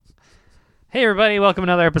Hey everybody, welcome to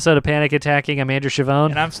another episode of Panic Attacking. I'm Andrew Chavone.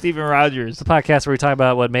 And I'm Steven Rogers. It's a podcast where we talk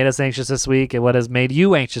about what made us anxious this week and what has made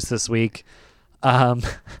you anxious this week. This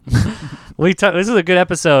is a good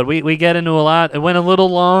episode. We get into a lot. It went a little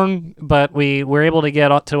long, but we were able to get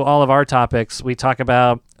to all of our topics. We talk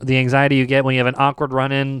about the anxiety you get when you have an awkward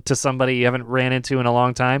run-in to somebody you haven't ran into in a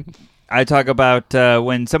long time. I talk about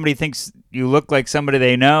when somebody thinks you look like somebody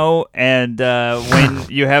they know, and when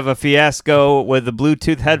you have a fiasco with the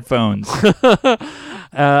Bluetooth headphones.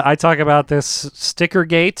 I talk about this sticker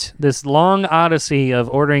gate, this long odyssey of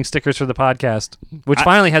ordering stickers for the podcast, which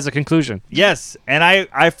finally has a conclusion. Yes, and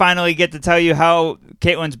I finally get to tell you how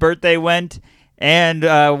Caitlin's birthday went and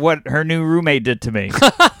what her new roommate did to me.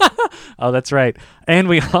 Oh, that's right. And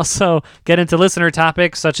we also get into listener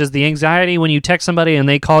topics such as the anxiety when you text somebody and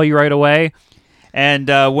they call you right away. And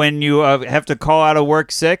when you have to call out of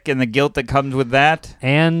work sick and the guilt that comes with that.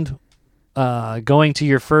 And going to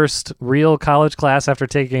your first real college class after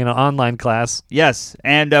taking an online class. Yes,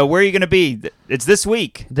 and where are you going to be? It's this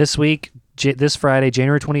week. This week, this Friday,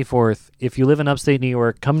 January 24th. If you live in upstate New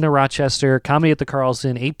York, come to Rochester, Comedy at the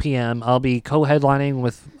Carlson, 8 p.m. I'll be co-headlining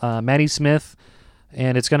with Maddie Smith.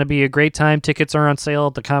 And it's going to be a great time. Tickets are on sale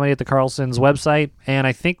at the Comedy at the Carlson's website, and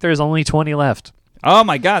I think there's only 20 left. Oh,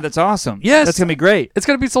 my God, that's awesome. Yes. That's going to be great. It's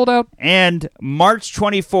going to be sold out. And March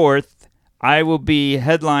 24th, I will be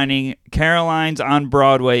headlining Caroline's on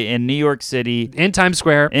Broadway in New York City. In Times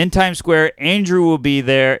Square. Andrew will be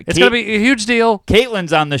there. It's going to be a huge deal.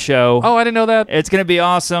 Caitlin's on the show. Oh, I didn't know that. It's going to be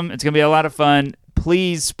awesome. It's going to be a lot of fun.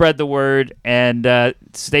 Please spread the word, and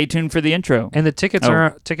stay tuned for the intro. And the tickets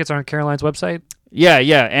are on Caroline's website? Yeah.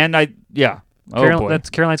 Oh, boy. That's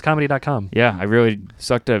carolinescomedy.com. Yeah, I really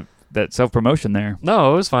sucked at that self-promotion there.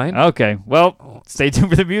 No, it was fine. Okay, well, stay tuned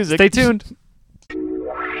for the music. Stay tuned.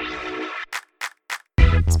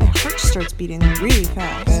 My heart starts beating really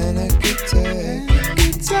fast. I'm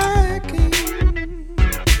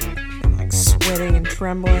like sweating and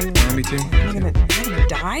trembling. Me too. Am I gonna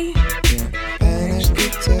die?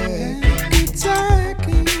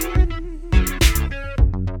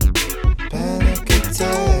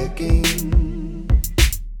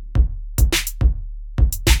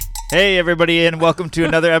 Hey, everybody, and welcome to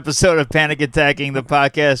another episode of Panic Attacking, the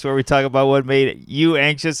podcast where we talk about what made you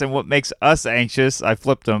anxious and what makes us anxious. I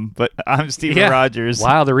flipped them, but I'm Steven Rogers.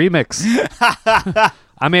 Wow, the remix.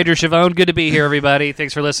 I'm Andrew Chavone. Good to be here, everybody.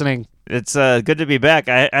 Thanks for listening. It's good to be back.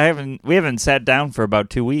 We haven't sat down for about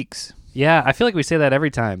 2 weeks. Yeah, I feel like we say that every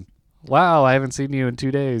time. Wow, I haven't seen you in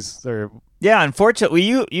 2 days. Yeah, unfortunately,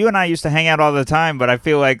 you and I used to hang out all the time, but I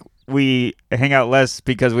feel like we hang out less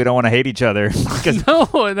because we don't want to hate each other.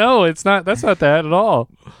 No, it's not. That's not that at all.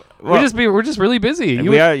 Well, we're just really busy.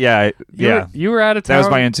 You were out of town. That was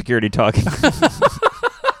my insecurity talking.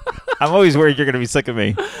 I'm always worried you're going to be sick of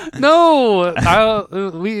me. No,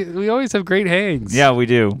 we always have great hangs. Yeah, we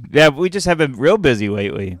do. Yeah, we just have been real busy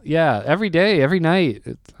lately. Yeah, every day, every night,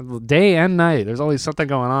 day and night. There's always something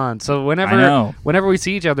going on. So whenever we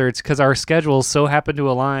see each other, it's because our schedules so happen to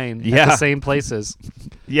align at the same places.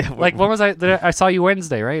 Yeah, like when was I saw you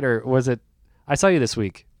Wednesday, right? Or was it? I saw you this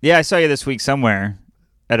week. Yeah, I saw you this week somewhere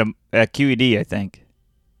at QED, I think.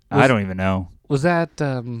 I don't even know. Was that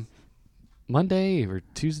Monday or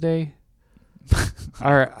Tuesday?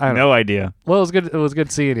 No idea. Well, it was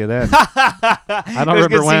good seeing you then. I don't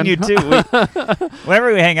remember when. It was good seeing you too.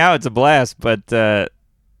 Whenever we hang out, it's a blast. But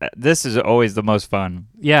this is always the most fun.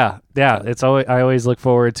 Yeah. It's always. I always look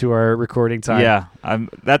forward to our recording time. Yeah,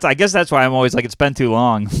 I guess that's why I'm always like, it's been too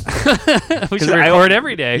long. We should record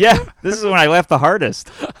every day. Yeah, this is when I laugh the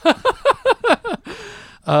hardest.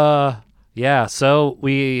 Yeah, so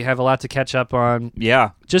we have a lot to catch up on.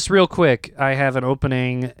 Yeah. Just real quick, I have an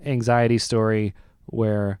opening anxiety story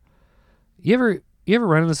where you ever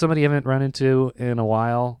run into somebody you haven't run into in a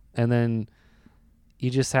while, and then you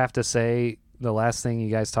just have to say the last thing you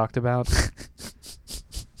guys talked about?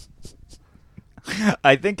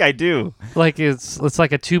 I think I do. Like it's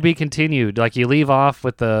like a to be continued. Like you leave off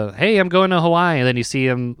with the, hey, I'm going to Hawaii, and then you see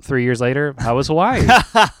them 3 years later. How was Hawaii?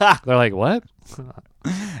 They're like, what?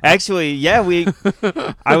 Actually, yeah,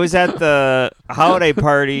 I was at the holiday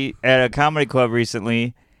party at a comedy club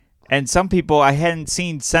recently, and some people I hadn't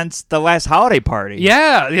seen since the last holiday party.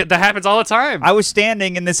 Yeah, that happens all the time. I was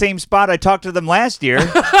standing in the same spot I talked to them last year.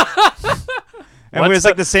 And it was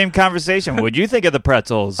like the same conversation. What'd you think of the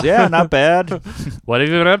pretzels? Yeah, not bad. What have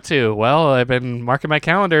you been up to? Well, I've been marking my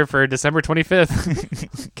calendar for December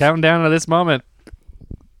 25th. Counting down to this moment.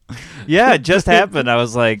 Yeah, it just happened. I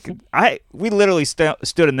was like, we literally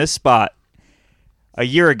stood in this spot a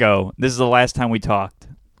year ago. This is the last time we talked.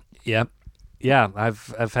 Yep. Yeah,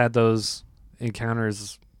 I've had those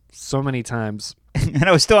encounters so many times. And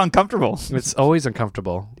I was still uncomfortable. It's always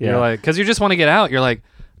uncomfortable. Yeah. You're like, because you just want to get out. You're like,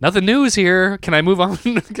 nothing new is here. Can I move on?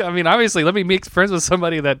 I mean, obviously, let me make friends with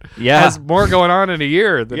somebody that Yeah. has more going on in a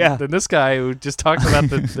year than, Yeah. than this guy who just talks about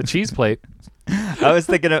the cheese plate. I was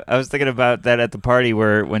thinking about that at the party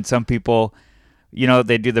where when some people,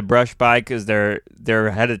 they do the brush by because they're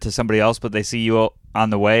headed to somebody else, but they see you on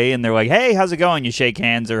the way and they're like, "Hey, how's it going?" You shake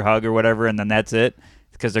hands or hug or whatever, and then that's it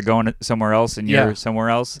because they're going somewhere else and Yeah. you're somewhere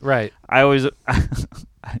else. Right. I always,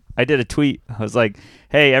 I did a tweet. I was like,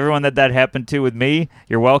 "Hey, everyone that happened to with me,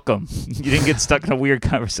 you're welcome. You didn't get stuck in a weird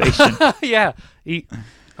conversation. Yeah.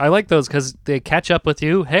 I like those because they catch up with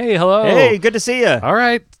you. Hey, hello. Hey, good to see you. All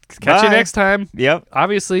right. Catch you Bye. next time. Yep.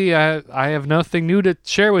 Obviously, I have nothing new to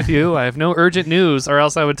share with you. I have no urgent news, or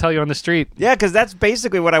else I would tell you on the street. Yeah, because that's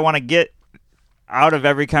basically what I want to get out of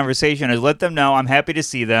every conversation is let them know I'm happy to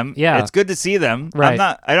see them. Yeah. It's good to see them. Right.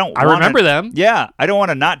 I wanna- remember them. Yeah. I don't want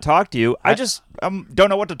to not talk to you. I just don't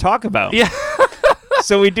know what to talk about. Yeah.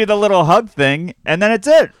 So we do the little hug thing, and then it's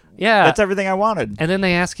it. Yeah. That's everything I wanted. And then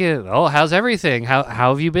they ask you, "Oh, how's everything? How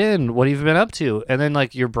have you been? What have you been up to?" And then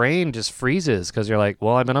like your brain just freezes because you're like,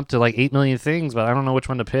 "Well, I've been up to like 8 million things, but I don't know which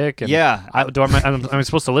one to pick." And Yeah. I'm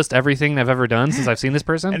supposed to list everything I've ever done since I've seen this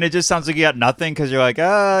person? And it just sounds like you got nothing because you're like,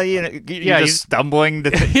 you're Yeah, just stumbling.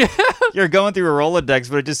 You're going through a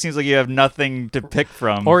Rolodex, but it just seems like you have nothing to pick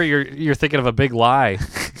from. Or you're thinking of a big lie.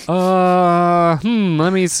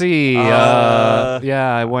 Let me see.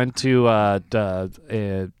 Yeah, I went to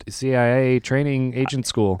CIA training agent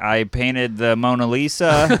school. I painted the Mona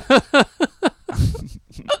Lisa.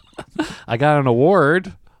 I got an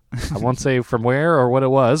award. I won't say from where or what it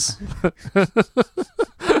was.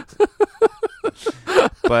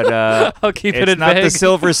 But I'll keep it's it not the vague.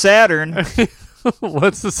 Silver Saturn.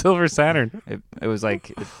 What's the Silver Saturn? It was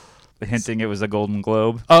like hinting it was a Golden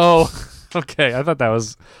Globe. Oh, okay. I thought that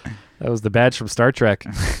was the badge from Star Trek.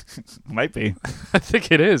 Might be. I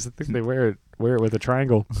think it is. I think they wear it with a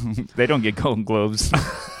triangle. They don't get Golden Globes.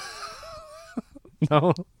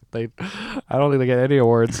 No, I don't think they get any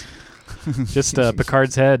awards. Just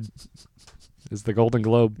Picard's head is the Golden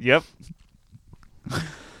Globe. Yep.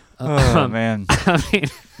 Oh man. I mean,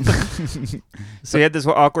 So you had this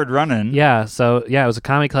awkward run-in. yeah. So yeah, it was a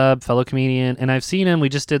comedy club, fellow comedian, and I've seen him. We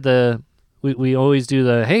just did we always do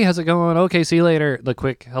the hey, how's it going? Okay, see you later. The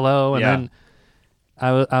quick hello, and Yeah. then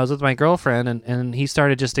I was with my girlfriend, and he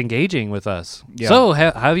started just engaging with us. Yeah. So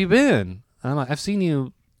how have you been? And I'm like, I've seen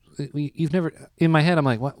you. You've never. In my head, I'm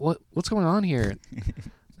like, what's going on here?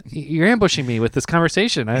 You're ambushing me with this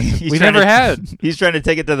conversation. We never had. He's trying to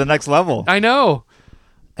take it to the next level. I know.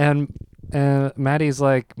 And Maddie's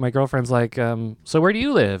like, my girlfriend's like, so where do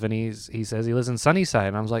you live? And he says he lives in Sunnyside.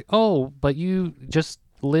 And I was like, oh, but you just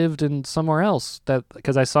lived in somewhere else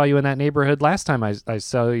because I saw you in that neighborhood last time I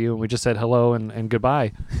saw you and we just said hello and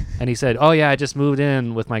goodbye. And he said, oh yeah, I just moved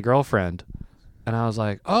in with my girlfriend. And I was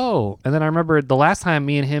like, oh. And then I remembered the last time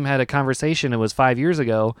me and him had a conversation, it was 5 years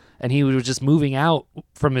ago, and he was just moving out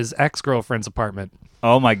from his ex-girlfriend's apartment.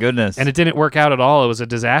 Oh my goodness. And it didn't work out at all. It was a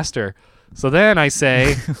disaster. So then I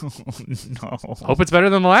say, No. hope it's better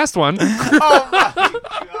than the last one. Oh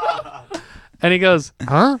my god. And he goes,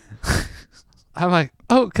 huh? I'm like,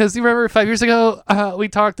 oh, because you remember 5 years ago we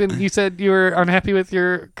talked and you said you were unhappy with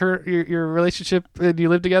your relationship and you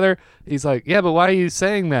lived together. He's like, yeah, but why are you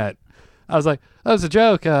saying that? I was like, that was a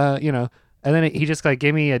joke, And then he just like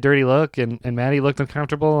gave me a dirty look and Maddie looked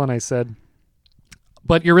uncomfortable and I said,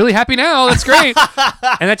 but you're really happy now. That's great.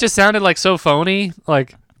 And that just sounded like so phony.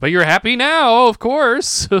 Like, but you're happy now, of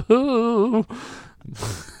course.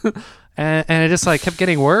 And it just like kept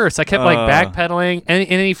getting worse. I kept like backpedaling, and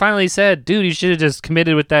he finally said, "Dude, you should have just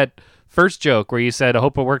committed with that first joke where you said, I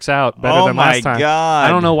hope it works out better than last time." Oh my god!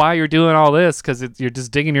 I don't know why you're doing all this because you're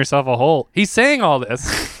just digging yourself a hole. He's saying all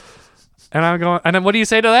this, and I'm going. And then what do you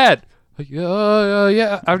say to that?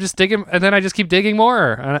 Yeah. I'm just digging, and then I just keep digging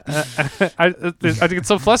more. And I get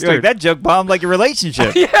so flustered. You're like, that joke bombed like a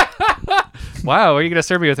relationship. Yeah. Wow, are you gonna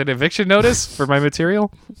serve me with an eviction notice for my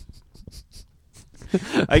material?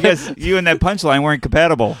 I guess you and that punchline weren't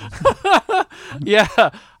compatible. Yeah,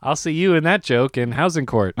 I'll see you in that joke in housing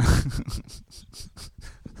court.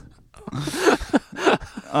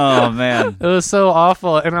 Oh man, It was so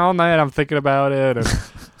awful, and all night I'm thinking about it.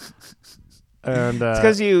 And it's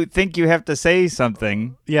because you think you have to say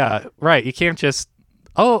something. yeah, right. You can't just.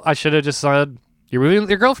 Oh, I should have just said you're moving with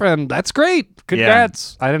your girlfriend. That's great.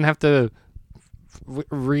 Congrats. I didn't have to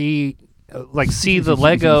see the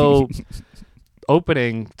Lego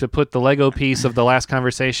opening to put the Lego piece of the last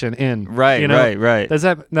conversation in. Right, right.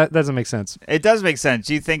 That doesn't make sense. It does make sense.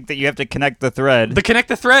 You think that you have to connect the thread. Connect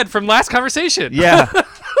the thread from last conversation. Yeah.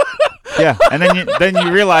 Yeah, and then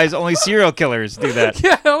you realize only serial killers do that.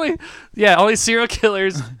 Only serial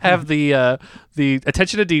killers have the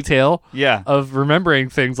attention to detail Yeah. of remembering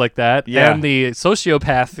things like that, Yeah. and the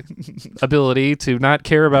sociopath ability to not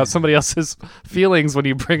care about somebody else's feelings when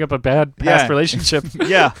you bring up a bad past Yeah. relationship.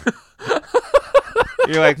 Yeah.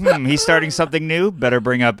 You're like, he's starting something new. Better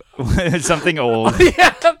bring up something old.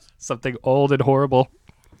 Yeah, something old and horrible.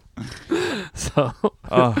 So,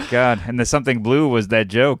 Oh God! And the something blue was that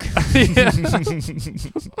joke.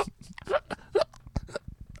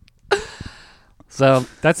 so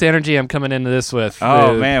that's the energy I'm coming into this with.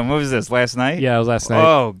 Oh man, what was this last night? Yeah, it was last night.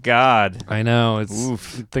 Oh God! I know. It's Oof.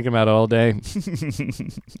 thinking about it all day.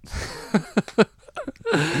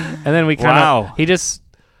 And then we kind of Wow. he just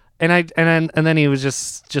and then he was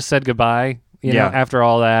just said goodbye, you know, Yeah. after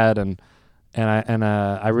all that, and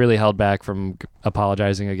I really held back from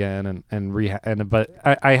apologizing again but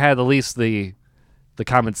I had at least the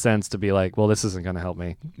common sense to be like, well, this isn't going to help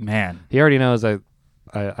me. Man. He already knows I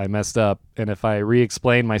messed up, and if I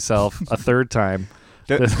re-explain myself a third time,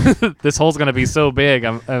 this hole's gonna be so big.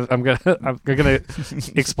 I'm gonna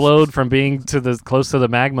explode from being close to the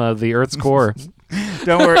magma of the Earth's core.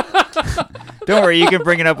 Don't worry. Don't worry. You can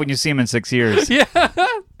bring it up when you see him in 6 years. Yeah,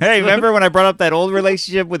 Hey, remember when I brought up that old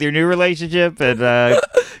relationship with your new relationship? And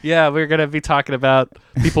yeah. We're gonna be talking about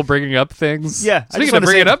people bringing up things. Yeah, I just Speaking of wanna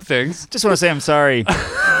bringing say- up things, just want to say I'm sorry.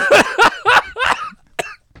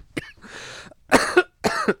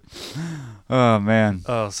 Oh man.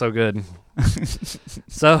 oh, so good.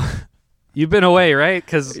 So, you've been away, right?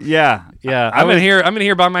 Because Yeah. yeah, I I'm in was- here. I'm in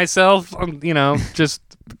here by myself. Just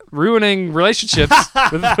ruining relationships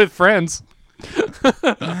with friends.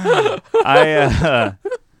 I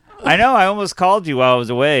know. I almost called you while I was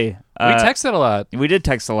away. We texted a lot. We did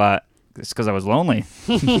text a lot. It's because I was lonely.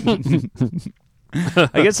 I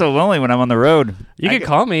get so lonely when I'm on the road. You can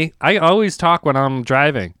call me. I always talk when I'm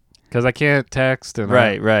driving because I can't text. And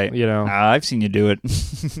Right. You know, I've seen you do it.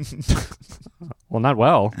 well, not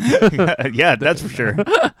well. Yeah, that's for sure.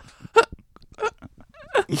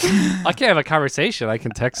 I can't have a conversation. I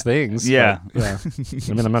can text things. Yeah. but, yeah.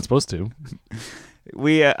 I mean, I'm not supposed to.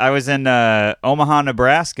 I was in Omaha,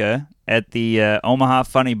 Nebraska at the Omaha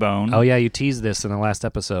Funny Bone. Oh yeah, you teased this in the last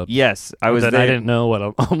episode. Yes, I was That there. I didn't know what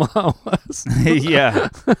Omaha was. Yeah.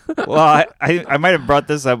 Well, I might have brought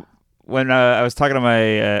this up when I was talking to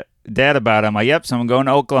my dad about it. I'm like, yep, so I'm going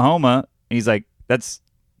to Oklahoma. And he's like,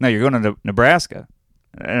 no, you're going to Nebraska.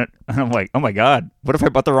 And I'm like, oh my God, what if I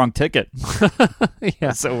bought the wrong ticket? Yeah,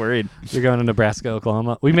 I'm so worried. you're going to Nebraska,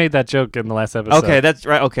 Oklahoma. We made that joke in the last episode. Okay, that's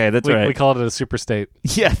right. Okay, that's we, right. we called it a super state.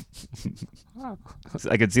 Yeah.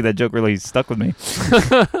 I could see that joke really stuck with me.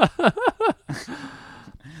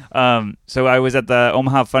 So I was at the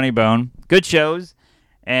Omaha Funny Bone. Good shows.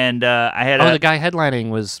 And I had the guy headlining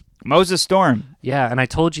was Moses Storm. yeah, and I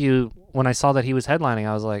told you when I saw that he was headlining,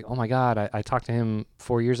 I was like, oh my God, I talked to him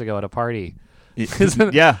 4 years ago at a party.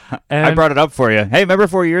 Yeah, I And- brought it up for you. Hey, remember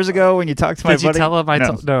 4 years ago when you talked to my Did you buddy? tell him?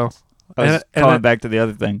 No. I was And calling then- back to the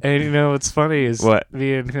other thing. And you know what's funny is What?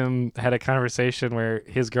 me and him had a conversation where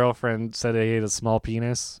his girlfriend said he had a small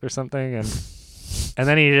penis or something, and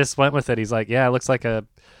then he just went with it. He's like, "Yeah, it looks like an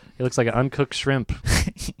uncooked shrimp.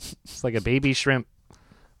 It's like a baby shrimp."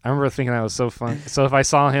 I remember thinking that was so fun. So if I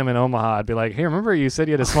saw him in Omaha, I'd be like, "Hey, remember you said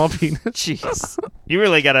you had a small penis?" Jeez, you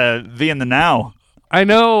really gotta be in the now. I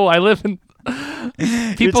know. I live in.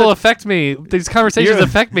 People affect me. These conversations You're-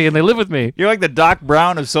 affect me, and they live with me. You're like the Doc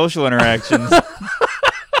Brown of social interactions.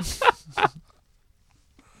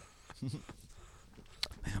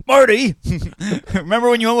 Marty, remember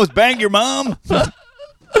when you almost banged your mom?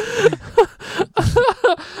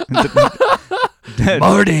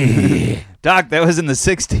 Marty. Doc, that was in the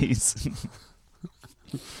 60s.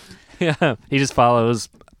 Yeah, he just follows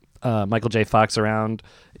Michael J. Fox around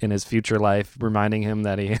in his future life, reminding him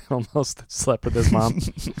that he almost slept with his mom.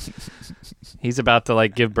 He's about to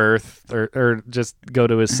give birth or just go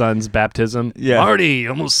to his son's baptism. Yeah. Marty, you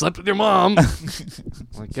almost slept with your mom.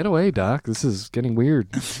 Like, get away, Doc. This is getting weird.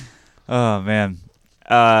 Oh, man.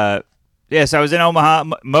 Yeah, so I was in Omaha.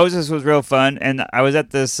 Moses was real fun, and I was at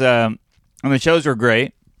this, and the shows were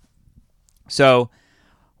great. So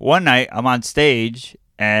one night I'm on stage,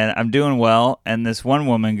 and I'm doing well, and this one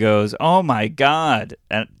woman goes, "Oh, my God,"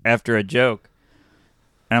 after a joke.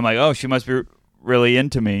 And I'm like, oh, she must be really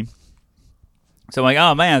into me. So I'm like,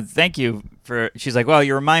 oh, man, thank you. She's like, well,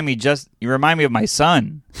 you remind me of my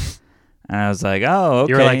son. And I was like, oh,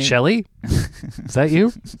 okay. You were like, Shelly? Is that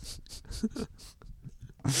you?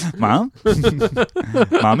 Mom?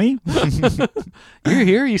 Mommy? You're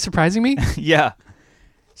here? Are you surprising me? Yeah.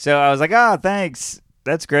 So I was like, oh, thanks.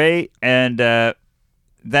 That's great. And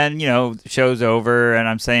then, show's over, and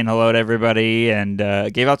I'm saying hello to everybody, and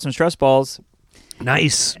gave out some stress balls.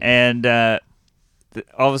 Nice. And all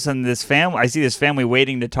of a sudden, I see this family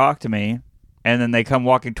waiting to talk to me, and then they come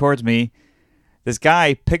walking towards me. This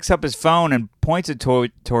guy picks up his phone and points it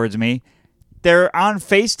towards me. They're on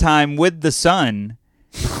FaceTime with the son,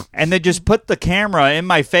 and they just put the camera in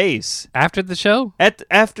my face. After the show?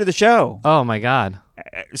 After the show. Oh, my God.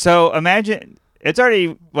 So imagine, it's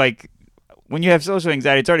already like, when you have social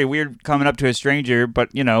anxiety, it's already weird coming up to a stranger, but,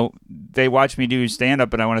 they watch me do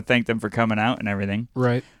stand-up, and I want to thank them for coming out and everything.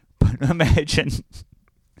 Right. But imagine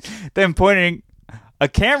them pointing a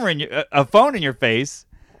camera, a phone in your face,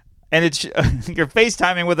 and it's you're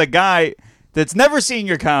FaceTiming with a guy that's never seen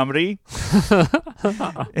your comedy.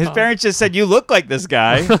 His parents just said, you look like this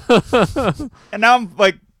guy. And now I'm,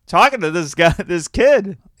 like, talking to this guy, this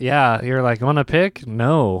kid. Yeah, you're like, want to pick?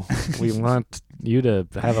 No. We want you to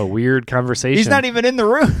have a weird conversation. He's not even in the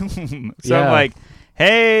room. So Yeah. I'm like,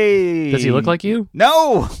 hey. Does he look like you?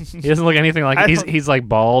 No. He doesn't look anything like he's like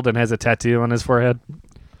bald and has a tattoo on his forehead.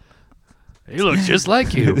 He looks just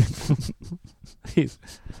like you.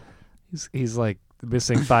 he's like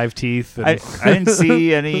missing 5 teeth. And I didn't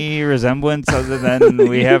see any resemblance other than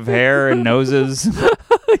we have hair and noses.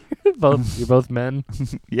 you're both men.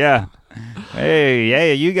 Yeah. Hey,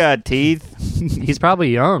 yeah, you got teeth. He's probably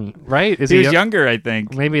young, right? Is He was young? younger, I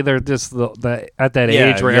think. Maybe they're just at that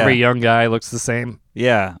Yeah, age where yeah. every young guy looks the same.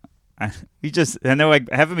 Yeah. And they're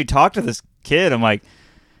like having me talk to this kid. I'm like,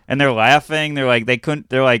 and they're laughing. They're like, they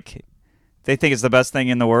think it's the best thing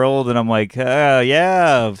in the world. And I'm like,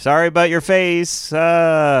 yeah, sorry about your face.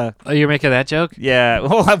 Oh, you're making that joke? Yeah.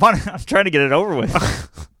 Well, I'm trying to get it over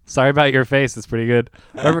with. Sorry about your face. It's pretty good.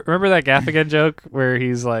 Remember that Gaffigan joke where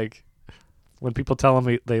he's like, when people tell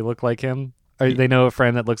him they look like him, or they know a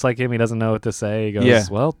friend that looks like him, he doesn't know what to say. He goes, Yeah.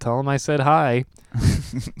 well, tell him I said hi.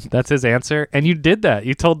 That's his answer. And you did that.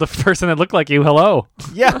 You told the person that looked like you hello.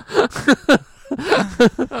 Yeah.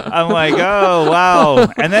 I'm like, oh,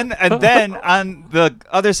 wow. And then on the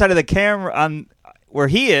other side of the camera, on where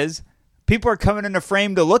he is, people are coming into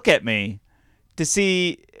frame to look at me to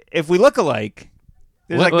see if we look alike.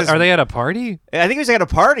 There's like this- are they at a party? I think he was at a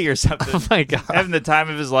party or something. Oh, my God. Having the time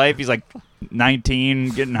of his life. He's like 19,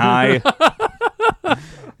 getting high.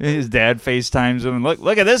 His dad FaceTimes him.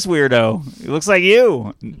 Look at this weirdo. He looks like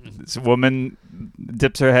you. This woman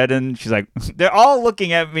dips her head in. She's like, they're all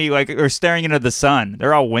looking at me like, or staring into the sun.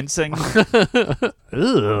 They're all wincing.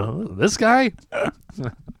 Ugh, this guy?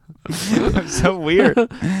 So weird.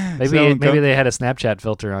 Maybe they had a Snapchat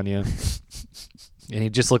filter on you. And he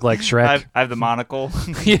just looked like Shrek. I have the monocle.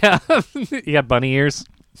 Yeah. You got bunny ears.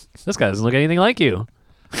 This guy doesn't look anything like you.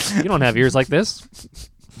 You don't have ears like this.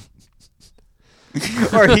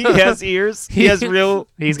 Or he has ears. He has real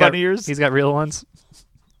bunny ears. He's got real ones.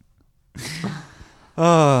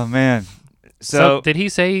 Oh, man. So did he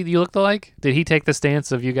say you looked alike? Did he take the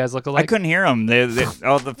stance of you guys look alike? I couldn't hear him.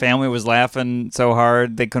 All the family was laughing so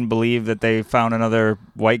hard they couldn't believe that they found another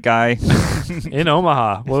white guy in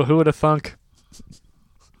Omaha. Well, who would have thunk?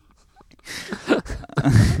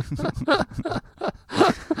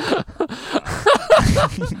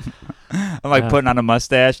 I'm like putting on a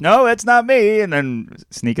mustache. No, it's not me, and then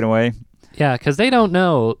sneaking away. Yeah, because they don't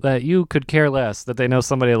know that you could care less that they know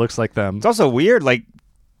somebody that looks like them. It's also weird. Like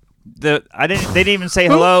they didn't even say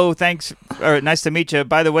hello, thanks, or nice to meet you.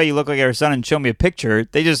 By the way, you look like our son, and show me a picture.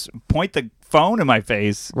 They just point the phone in my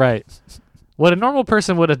face. Right. What a normal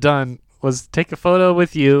person would have done was take a photo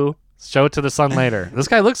with you, show it to the son later. This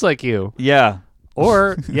guy looks like you. Yeah.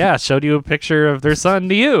 Or showed you a picture of their son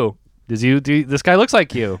to you. This guy looks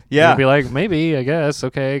like you. Yeah. You'd be like, maybe, I guess.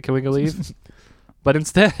 Okay, can we go leave? But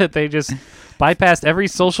instead, they just bypassed every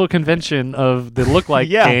social convention of the look like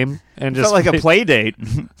game and just felt like a play date.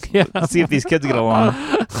 Yeah. Let's see if these kids get along.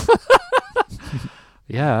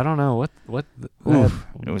 Yeah, I don't know what It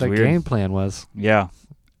was the weird. game plan was. Yeah.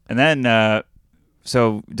 And then,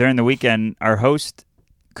 so during the weekend, our host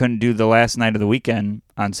couldn't do the last night of the weekend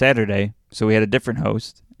on Saturday, so we had a different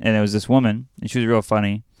host, and it was this woman, and she was real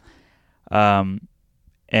funny. And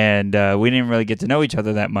we didn't really get to know each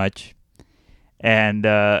other that much. And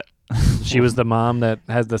She was the mom that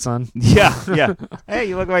has the son. yeah. Hey,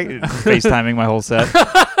 you look like FaceTiming my whole set.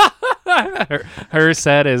 Her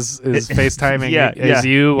set is FaceTiming as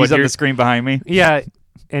you. He's on the screen behind me. Yeah,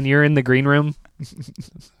 and you're in the green room.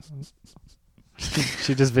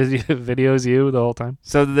 She just videos you the whole time.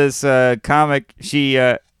 So this comic, she's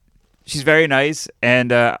very nice,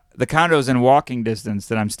 and the condo's in walking distance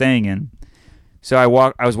that I'm staying in. So I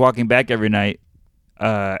was walking back every night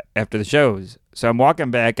after the shows. So I'm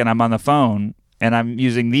walking back, and I'm on the phone, and I'm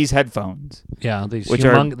using these headphones. Yeah, these Which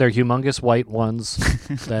they're humongous white ones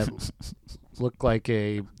that look like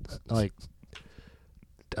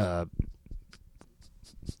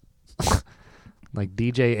like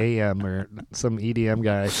DJ AM or some EDM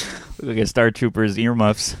guy. Look at Star Troopers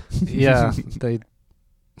earmuffs. Yeah, they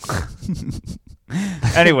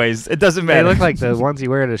Anyways, it doesn't they matter. look like the ones you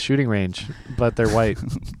wear at a shooting range, but they're white.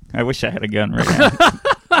 I wish I had a gun right now.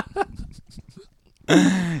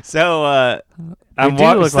 So I'm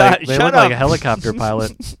They do look like Shut look up. like a helicopter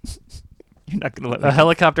pilot, You're not gonna let me. a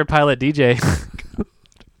helicopter pilot DJ.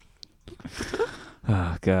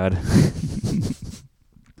 Oh God.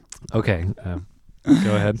 Okay, go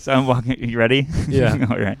ahead. So I'm walking. You ready? Yeah.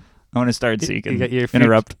 All right. I want to start so you can got your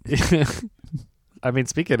interrupt. I mean,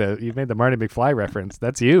 speaking of, you made the Marty McFly reference.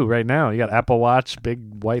 That's you right now. You got Apple Watch,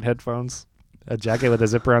 big white headphones, a jacket with a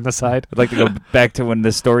zipper on the side. I'd like to go back to when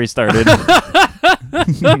this story started. You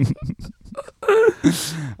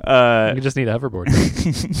just need a hoverboard.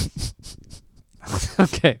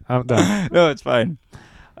 Okay, I'm done. No, it's fine.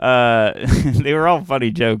 They were all funny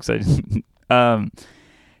jokes. So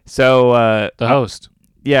The host.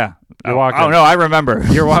 yeah. You're Oh, walking. oh no, I remember.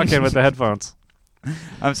 You're walking with the headphones.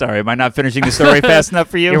 I'm sorry. Am I not finishing the story fast enough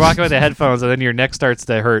for you? You're walking with the headphones, and then your neck starts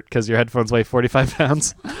to hurt because your headphones weigh 45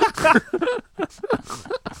 pounds.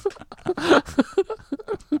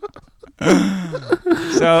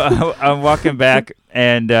 So I'm walking back,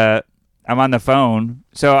 and I'm on the phone.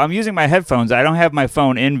 So I'm using my headphones. I don't have my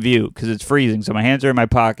phone in view because it's freezing. So my hands are in my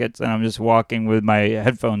pockets, and I'm just walking with my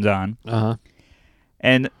headphones on. Uh-huh.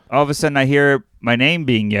 And all of a sudden, I hear my name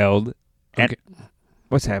being yelled. And Okay.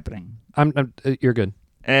 what's happening? You're good.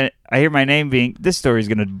 And I hear my name being. This story's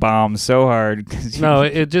gonna bomb so hard because No,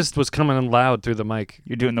 it just was coming in loud through the mic.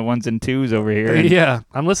 you're doing the ones and twos over here. and- Yeah,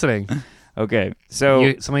 I'm listening. Okay.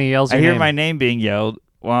 So Somebody yells I your hear name. my name being yelled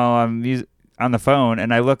while I'm on the phone,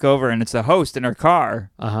 and I look over, and it's the host in her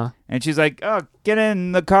car. Uh-huh. And she's like, "Oh, get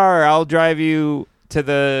in the car. I'll drive you to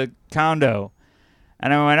the condo."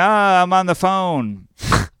 And I went, "Oh, I'm on the phone."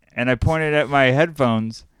 And I pointed at my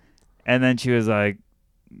headphones. And then she was like,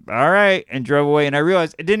 "All right," and drove away. And I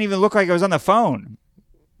realized it didn't even look like I was on the phone.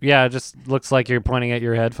 Yeah, it just looks like you're pointing at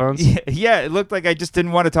your headphones. Yeah, it looked like I just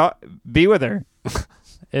didn't want to be with her.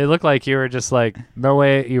 It looked like you were just like, no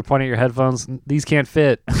way, you're pointing at your headphones. These can't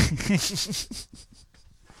fit.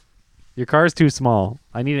 Your car's too small.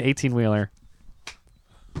 I need an 18-wheeler.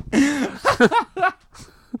 Man.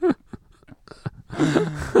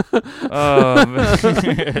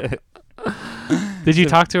 Did you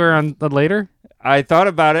talk to her on later? I thought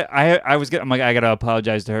about it. I'm like, I gotta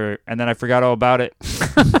apologize to her, and then I forgot all about it.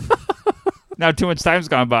 Now too much time's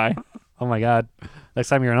gone by. Oh my God. Next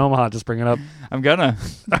time you're in Omaha, just bring it up. I'm gonna.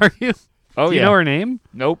 Are you? Oh Do yeah. you know her name?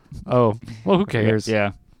 Nope. Oh, well, who cares?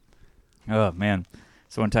 Yeah. Oh man.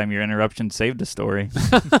 So one time your interruption saved the story.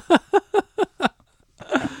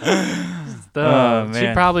 She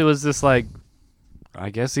man. probably was just like, I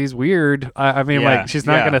guess he's weird. I mean, Yeah, like, she's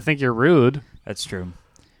not yeah. going to think you're rude. That's true.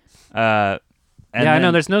 Yeah, I know.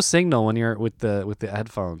 then- There's no signal when you're with the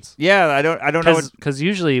headphones. Yeah, I don't know. Because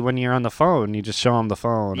usually when you're on the phone, you just show them the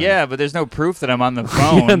phone. Yeah, but there's no proof that I'm on the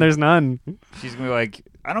phone. Yeah, there's none. She's gonna be like,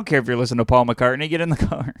 I don't care if you're listening to Paul McCartney. Get in the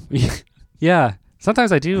car. Yeah.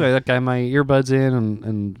 Sometimes I do. I got my earbuds in,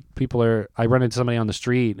 and I run into somebody on the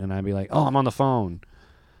street, and I'd be like, oh, I'm on the phone.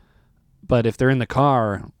 But if they're in the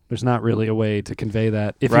car, there's not really a way to convey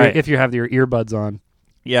that if you have your earbuds on.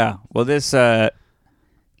 Yeah. Well, this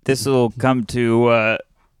will come to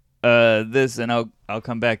this, and I'll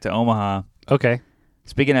come back to Omaha. Okay.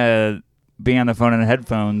 Speaking of being on the phone and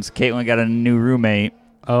headphones, Caitlin got a new roommate,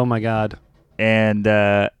 Oh my God. and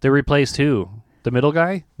They replaced who? The middle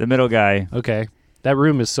guy? the middle guy, Okay. That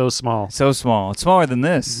room is so small. so small. It's smaller than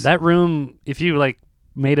this. That room, if you like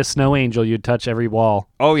made a snow angel, you'd touch every wall.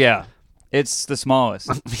 Oh yeah, it's the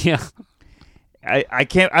smallest. Yeah. I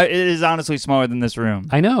can't. It is honestly smaller than this room.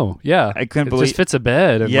 I know. Yeah. I couldn't It believe. just fits a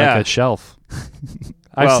bed and Yeah. like a shelf.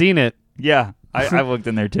 I've Well, seen it. Yeah, I looked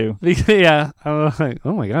in there too. Yeah. I was like,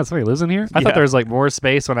 oh my God, somebody lives in here? I thought Yeah. there was like more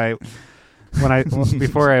space when I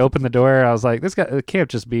before I opened the door. I was like, it can't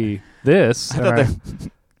just be this. I thought maybe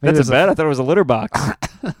that's there's a bed. I thought it was a litter box.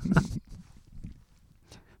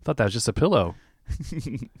 thought that was just a pillow.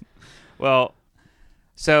 Well,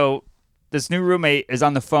 so this new roommate is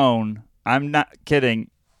on the phone. I'm not kidding.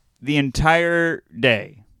 The entire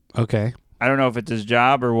day. Okay. I don't know if it's his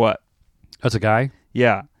job or what. That's a guy?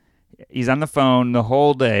 Yeah. He's on the phone the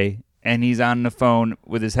whole day, and he's on the phone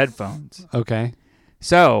with his headphones. Okay.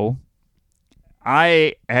 So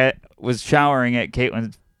I was going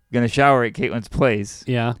to shower at Caitlin's place.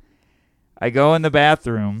 Yeah. I go in the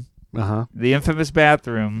bathroom, the infamous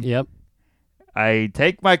bathroom. Yep. I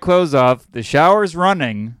take my clothes off. The shower's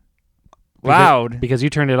running loud. Because you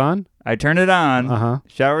turned it on? I turn it on.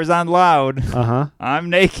 Shower's on loud. I'm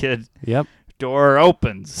naked. Yep. Door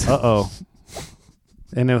opens. Uh-oh.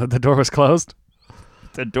 And the door was closed?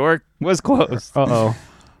 The door was closed. Uh-oh.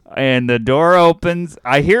 And the door opens.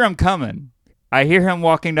 I hear him coming. I hear him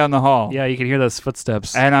walking down the hall. Yeah, you can hear those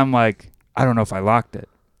footsteps. And I'm like, I don't know if I locked it.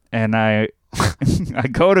 And I I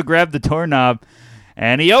go to grab the doorknob,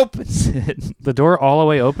 and he opens it. The door all the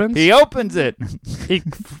way opens? He opens it.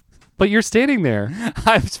 But you're standing there.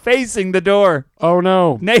 I was facing the door. Oh,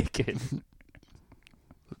 no. Naked.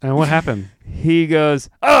 And what happened? He goes,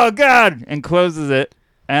 oh, God, and closes it.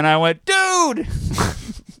 And I went, dude.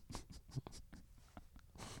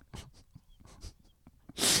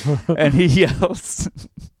 And he yells,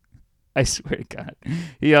 I swear to God,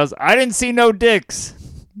 he yells, I didn't see no dicks.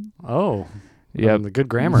 Oh. Yeah. Good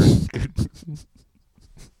grammar.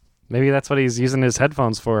 Maybe that's what he's using his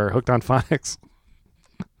headphones for, hooked on phonics.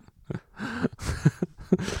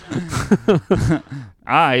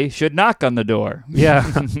 I should knock on the door. Yeah.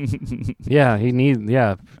 Yeah,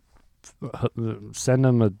 send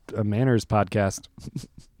him a manners podcast.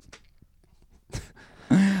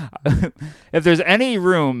 If there's any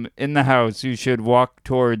room in the house you should walk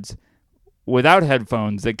towards without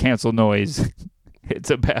headphones that cancel noise,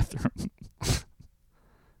 it's a bathroom.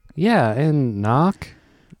 Yeah, and knock.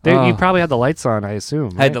 You probably had the lights on, I assume.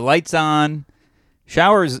 Right? I had the lights on.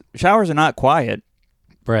 Showers are not quiet.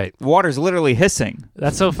 Right. Water's literally hissing.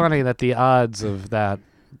 That's so funny that the odds of that,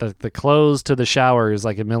 the close to the shower is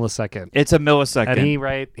like a millisecond. It's a millisecond.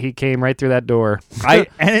 And he came right through that door.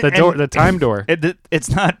 The time door. It's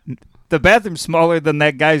not. The bathroom's smaller than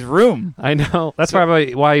that guy's room. I know. That's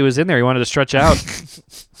probably why he was in there. He wanted to stretch out.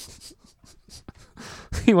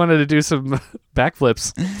 He wanted to do some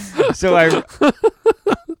backflips. So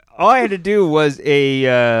all I had to do was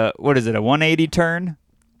a 180 turn?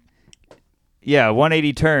 Yeah,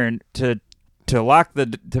 180 turn to lock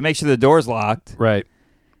to make sure the door's locked. Right.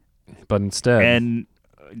 But instead, and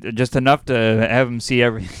just enough to have him see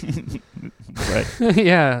everything. But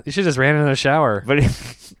yeah, you should just ran in the shower. But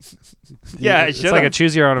yeah, it's like a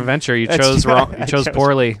choose your own adventure. You chose wrong. You chose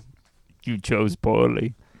poorly. You chose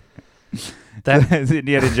poorly. That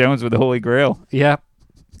Indiana Jones with the Holy Grail. Yeah.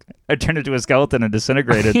 I turned into a skeleton and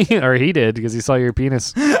disintegrated. Or he did because he saw your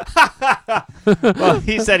penis. Well,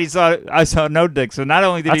 he said I saw no dick. So not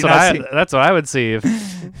only did he not see. That's what I would see.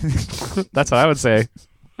 That's what I would say.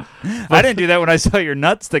 I didn't do that when I saw your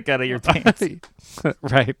nuts stick out of your pants.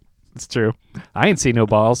 Right. It's true. I ain't see no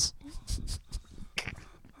balls.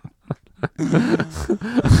 I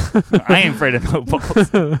ain't afraid of no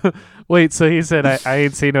balls. Wait, so he said I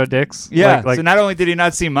ain't see no dicks? Yeah. So not only did he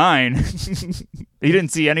not see mine, he didn't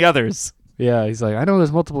see any others. Yeah, he's like, I know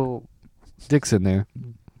there's multiple dicks in there.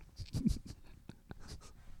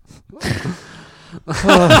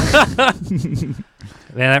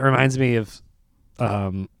 Man, that reminds me of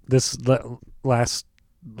this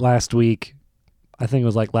last week. I think it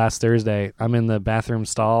was like last Thursday. I'm in the bathroom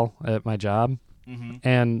stall at my job,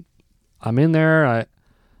 and I'm in there.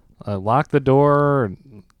 I lock the door,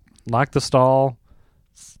 lock the stall,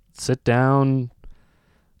 sit down,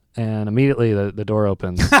 and immediately the door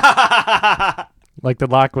opens. Like the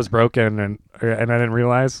lock was broken, and I didn't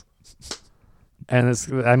realize. And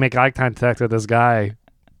I make eye contact with this guy,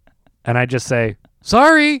 and I just say,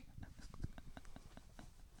 sorry.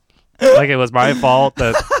 Like it was my fault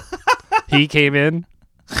that he came in.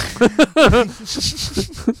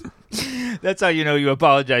 That's how you know you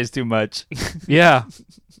apologize too much. Yeah.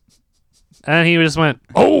 And he just went,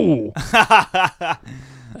 oh.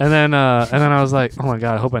 And then I was like, oh my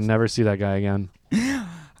God, I hope I never see that guy again.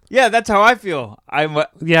 Yeah, that's how I feel.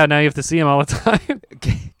 Yeah, now you have to see him all the time.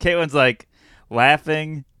 Caitlin's like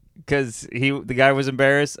laughing because the guy was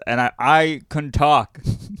embarrassed, and I couldn't talk.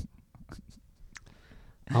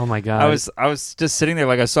 Oh my God. I was just sitting there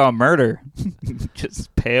like I saw a murder.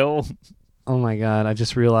 Just pale. Oh my God. I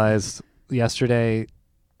just realized yesterday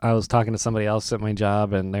I was talking to somebody else at my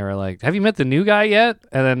job, and they were like, have you met the new guy yet?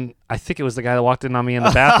 And then I think it was the guy that walked in on me in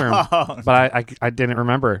the bathroom, but I didn't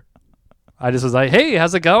remember. I just was like, hey,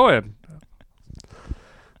 how's it going?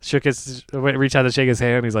 Reached out to shake his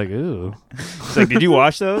hand. He's like, ooh. He's like, did you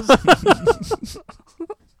wash those?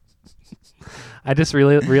 I just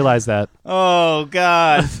really realized that. Oh,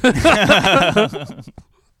 God.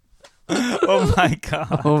 Oh, my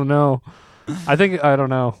God. Oh, no. I don't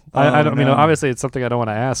know. I don't, obviously it's something I don't want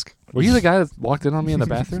to ask. Were you the guy that walked in on me in the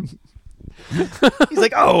bathroom? He's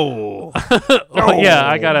like, oh. Yeah,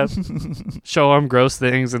 I got to show him gross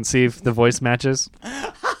things and see if the voice matches.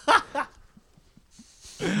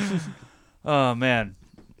 Oh man.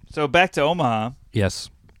 So back to Omaha. Yes.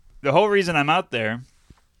 The whole reason I'm out there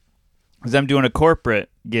is I'm doing a corporate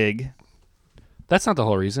gig. That's not the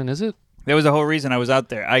whole reason, is it? That was the whole reason I was out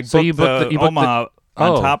there. I So booked, you booked the you booked Omaha the- on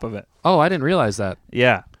oh. top of it. Oh, I didn't realize that.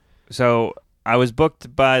 Yeah. So I was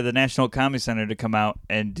booked by the National Comedy Center to come out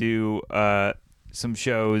and do some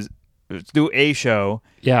shows, do a show.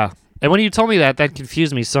 Yeah. And when you told me that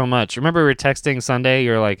confused me so much. Remember we were texting Sunday,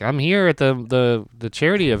 you're like, I'm here at the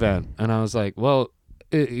charity event. And I was like, well,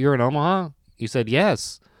 you're in Omaha? You said,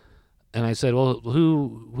 yes. And I said, well,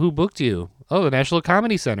 who booked you? Oh, the National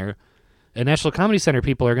Comedy Center. And National Comedy Center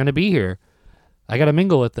people are going to be here. I got to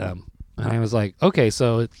mingle with them. And I was like, okay,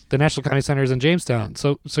 so the National Comedy Center is in Jamestown.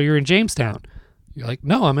 So you're in Jamestown. You're like,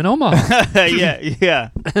 no, I'm in Omaha. yeah.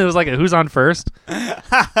 It was like, who's on first?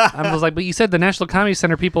 I was like, but you said the National Comedy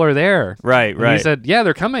Center people are there. Right, And right. he said, yeah,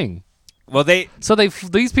 they're coming. Well, So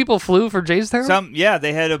these people flew for Jamestown?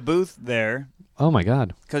 they had a booth there Oh my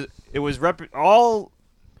God. because it was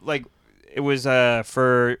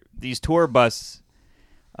for these tour bus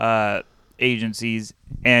agencies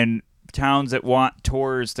and towns that want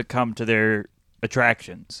tours to come to their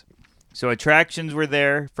attractions. So attractions were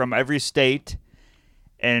there from every state,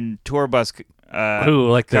 and tour bus Who,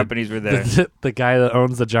 like companies were there. The guy that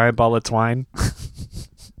owns the giant ball of twine?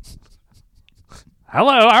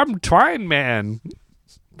 Hello, I'm Twine Man.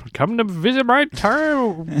 Come to visit my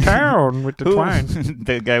town with the Who? twine.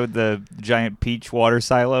 The guy with the giant peach water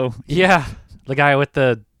silo. Yeah. The guy with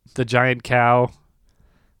the giant cow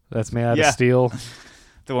that's made out Yeah. of steel.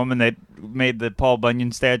 The woman that made the Paul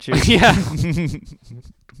Bunyan statue. Yeah.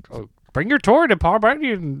 Oh, bring your tour to Paul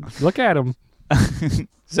Bunyan. Look at him.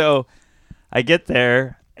 So I get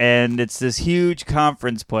there, and it's this huge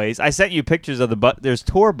conference place. I sent you pictures of there's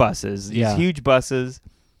tour buses, these Yeah. huge buses.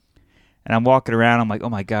 And I'm walking around. I'm like, oh,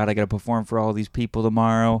 my God, I got to perform for all these people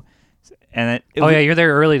tomorrow. And Yeah, you're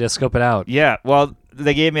there early to scope it out. Yeah, well,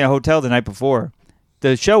 they gave me a hotel the night before.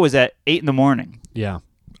 The show was at 8 in the morning, Yeah.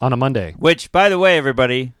 On a Monday. which, by the way,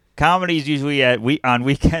 everybody, comedy's usually on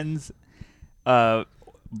weekends.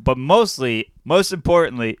 But most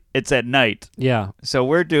importantly, it's at night. Yeah.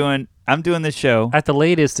 So I'm doing this show. At the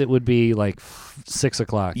latest, it would be like 6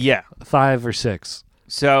 o'clock. Yeah. 5 or 6.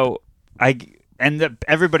 So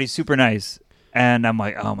everybody's super nice. And I'm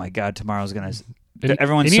like, oh my God, tomorrow's going to,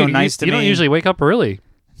 everyone's so nice to me. You don't usually wake up early.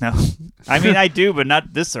 No. I mean, I do, but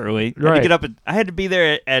not this early. Right. I had to be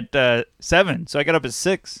there at 7, so I got up at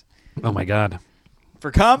 6 Oh my God.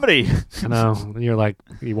 for comedy. I know. You're like,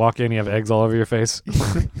 you walk in, you have eggs all over your face.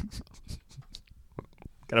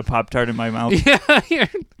 Got a Pop-Tart in my mouth. Yeah.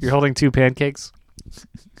 You're holding 2 pancakes.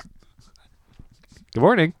 Good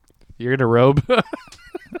morning. You're in a robe.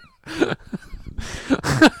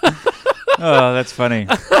 Oh, that's funny.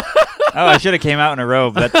 Oh, I should have came out in a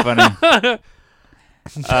robe. That's funny.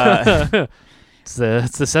 It's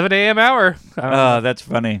the 7 a.m. hour. Oh, that's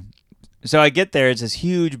funny. So I get there. It's this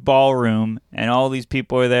huge ballroom, and all these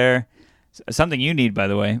people are there. Something you need, by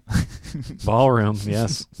the way. Ballroom,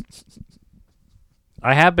 yes.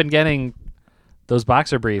 I have been getting those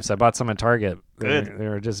boxer briefs. I bought some at Target. Good. They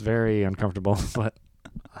were just very uncomfortable, but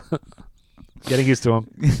getting used to them.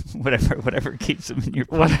 whatever keeps them in your.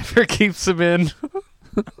 Whatever keeps them in.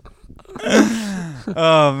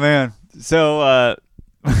 Oh man. So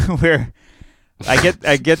I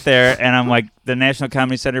get there, and I'm like, the National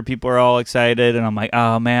Comedy Center people are all excited, and I'm like,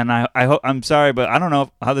 oh man, I hope, I'm sorry, but I don't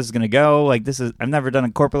know how this is gonna go. Like, I've never done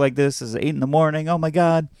a corporate like this. This is 8 in the morning. Oh my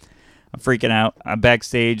God, I'm freaking out. I'm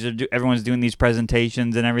backstage. Everyone's doing these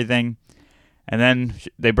presentations and everything, and then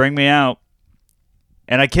they bring me out,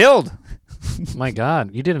 and I killed. My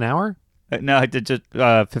God, you did an hour? No, I did just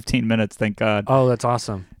 15 minutes. Thank God. Oh, that's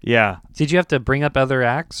awesome. Yeah. Did you have to bring up other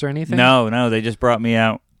acts or anything? No, they just brought me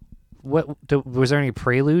out. Was there any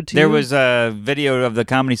prelude to There you? was a video of the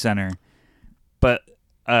Comedy Center, but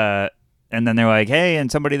and then they're like, hey,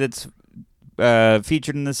 and somebody that's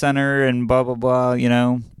featured in the center and blah blah blah,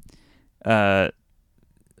 a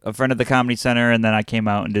friend of the Comedy Center, and then I came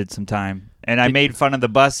out and did some time, and I made fun of the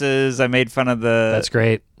buses, I made fun of That's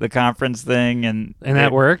great. the conference thing, and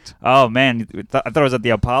that worked? Oh man, I thought I was at the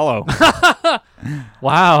Apollo.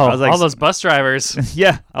 Wow. I was like, all those bus drivers.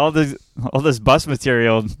 Yeah, all this bus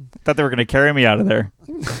material. Thought they were gonna carry me out of there.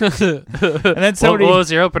 And then somebody. What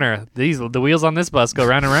was your opener? The wheels on this bus go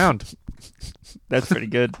round and round. That's pretty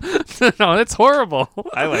good. No, that's horrible.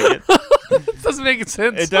 I like it. It doesn't make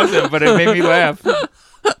sense. It doesn't, but it made me laugh.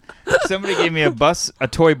 Somebody gave me a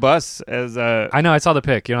toy bus as a. I know. I saw the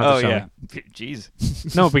pic. You don't have Oh to show yeah, me.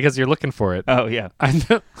 jeez. No, because you're looking for it. Oh yeah. I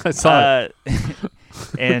know. I saw it.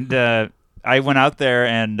 And I went out there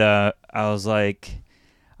and I was like,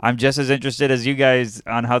 I'm just as interested as you guys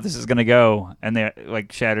on how this is gonna go, and they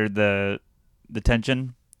like shattered the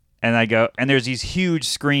tension. And I go, and there's these huge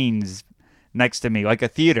screens next to me, like a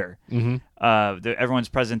theater. Mm-hmm. Everyone's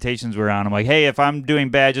presentations were on. I'm like, hey, if I'm doing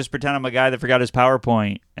bad, just pretend I'm a guy that forgot his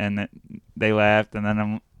PowerPoint. And they laughed, and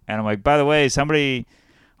then I'm like, by the way, I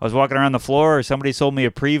was walking around the floor, somebody sold me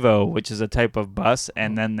a Prevo, which is a type of bus,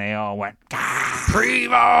 and then they all went,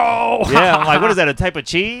 Prevo! yeah, I'm like, what is that, a type of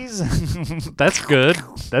cheese? That's good.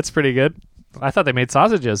 That's pretty good. I thought they made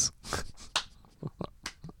sausages.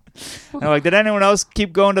 And I'm like, did anyone else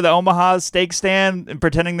keep going to the Omaha steak stand and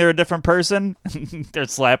pretending they're a different person? They're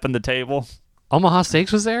slapping the table. Omaha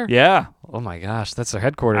Steaks was there? Yeah. Oh my gosh, that's their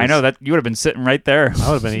headquarters. I know, that you would have been sitting right there.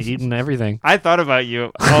 I would have been eating everything. I thought about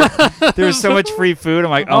you. There was so much free food.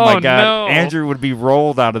 I'm like, oh my God, no. Andrew would be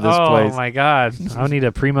rolled out of this place. Oh my God, I would need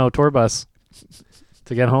a Primo tour bus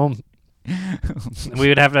to get home.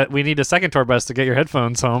 We need a second tour bus to get your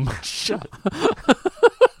headphones home.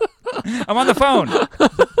 I'm on the phone.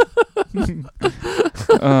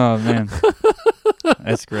 Oh man,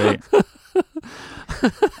 that's great.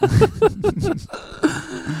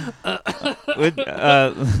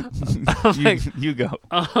 You go.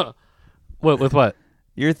 What with what?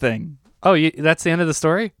 Your thing. Oh, that's the end of the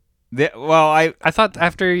story? I thought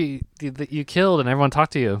after you killed and everyone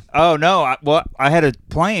talked to you. Oh no! I had a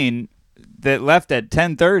plane that left at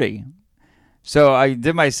 10:30, so I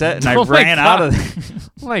did my set and I ran out of there.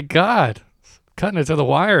 Oh my God, cutting it to the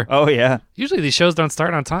wire. Oh yeah. Usually these shows don't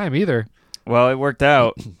start on time either. Well, it worked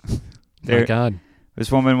out. Oh my God.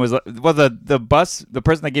 This woman was the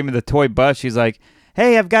person that gave me the toy bus. She's like,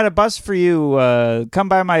 "Hey, I've got a bus for you. Come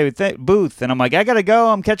by my booth." And I'm like, "I gotta go.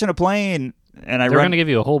 I'm catching a plane." And They're going to give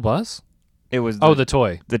you a whole bus? It was the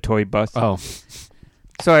toy. The toy bus. Oh.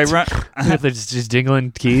 So I run. They're just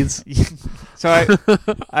jingling keys. So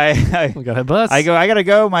I We got a bus. I gotta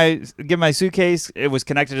go. Give my suitcase. It was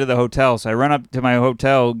connected to the hotel, so I run up to my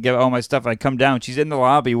hotel, get all my stuff. I come down. She's in the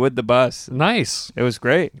lobby with the bus. Nice. It was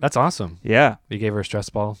great. That's awesome. Yeah. You gave her a stress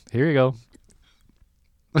ball. Here you go.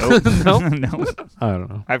 Nope. Nope. No. I don't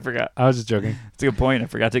know. I forgot. I was just joking. It's a good point. I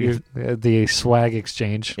forgot to give. The swag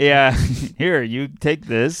exchange. Yeah. Here, you take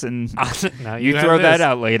this and Now you have throw that this.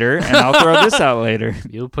 out later, and I'll throw this out later.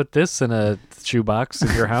 You'll put this in a shoebox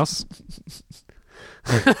in your house.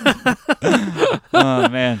 Oh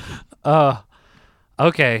man.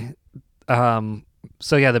 Okay.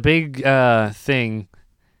 So yeah, the big thing,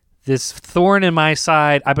 this thorn in my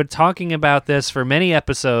side. I've been talking about this for many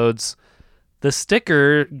episodes. The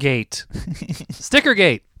sticker gate. Sticker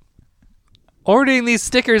gate. Ordering these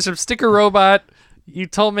stickers from Sticker Robot. You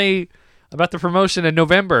told me about the promotion in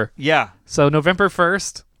November. Yeah. So November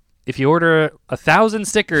 1st, if you order 1,000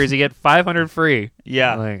 stickers, you get 500 free.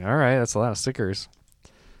 Yeah. I'm like, all right, that's a lot of stickers.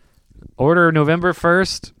 Order November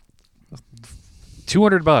 1st,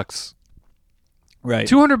 $200. Right.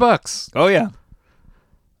 $200. Oh yeah.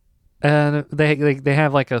 And they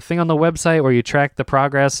have like a thing on the website where you track the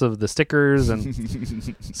progress of the stickers, and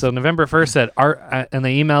so November 1st said art, and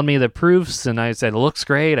they emailed me the proofs, and I said it looks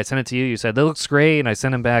great. I sent it to you. You said it looks great, and I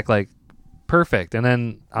sent them back like perfect. And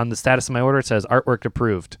then on the status of my order, it says artwork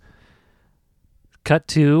approved. Cut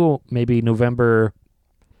to maybe November.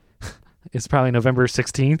 It's probably November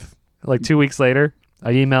 16th. Like 2 weeks later,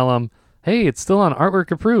 I email them, "Hey, it's still on artwork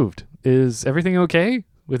approved. Is everything okay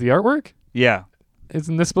with the artwork? Yeah.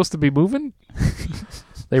 Isn't this supposed to be moving?"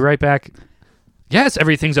 They write back, "Yes,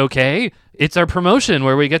 everything's okay. It's our promotion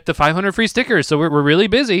where we get the 500 free stickers, so we're really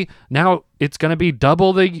busy. Now it's going to be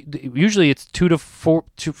double usually it's 2 to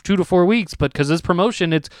 4 weeks, but because this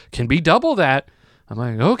promotion, it can be double that." I'm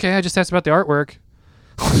like, okay, I just asked about the artwork.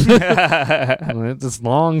 It's this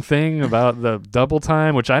long thing about the double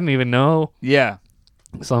time, which I didn't even know. Yeah.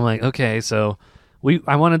 So I'm like, okay, so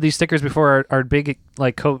I wanted these stickers before our big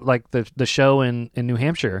the show in New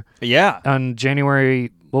Hampshire Yeah. on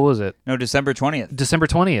January. What was it? No, December 20th. December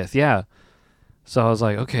 20th. Yeah. So I was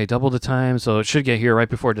like, okay, double the time, so it should get here right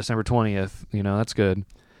before December 20th. That's good.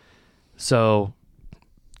 So,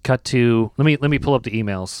 cut to let me pull up the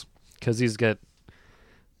emails because these get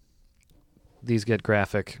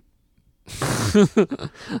graphic.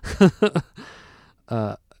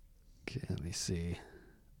 Okay, let me see.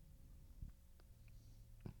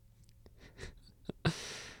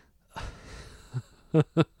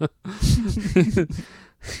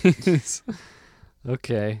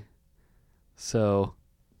 Okay. So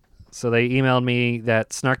they emailed me that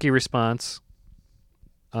snarky response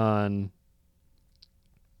on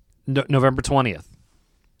November 20th.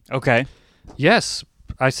 Okay. Yes,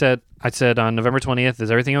 I said on November 20th,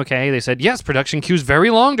 is everything okay? They said, yes, production queue's very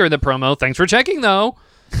long during the promo. Thanks for checking, though.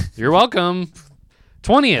 You're welcome.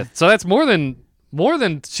 20th. So that's more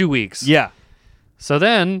than 2 weeks. Yeah. So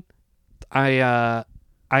then I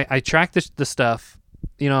track the stuff.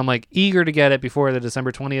 You know, I'm like eager to get it before the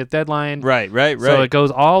December 20th deadline. Right. So it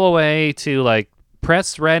goes all the way to like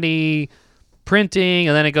press ready, printing,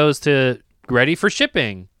 and then it goes to ready for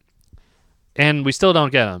shipping. And we still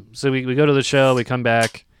don't get them. So we go to the show, we come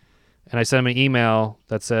back, and I send him an email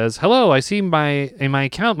that says, "Hello, I see in my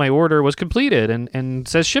account my order was completed and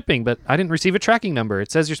says shipping, but I didn't receive a tracking number.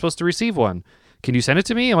 It says you're supposed to receive one. Can you send it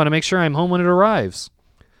to me? I want to make sure I'm home when it arrives."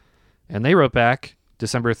 And they wrote back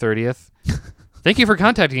December 30th. "Thank you for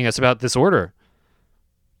contacting us about this order.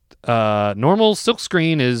 Normal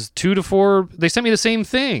silkscreen is 2 to 4." They sent me the same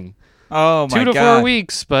thing. Oh my 2 to God. 4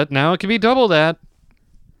 weeks, but now it can be double that.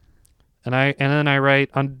 And then I write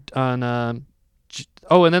and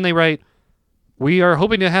then they write, "We are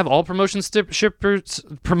hoping to have all promotion stickers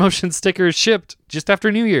shipped just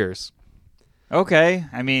after New Year's." Okay.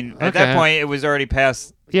 I mean, at that point, it was already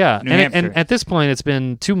past. Yeah, New and Hampshire. at this point, it's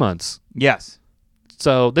been 2 months. Yes.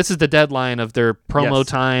 So this is the deadline of their promo Yes.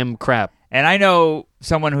 time crap. And I know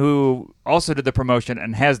someone who also did the promotion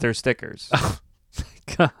and has their stickers.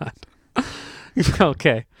 God.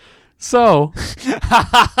 Okay. So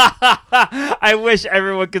I wish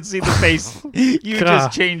everyone could see the face. You God.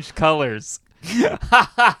 just changed colors.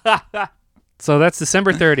 so that's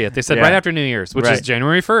December 30th. They said Yeah. right after New Year's, which is Right.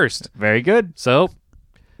 January 1st. Very good. So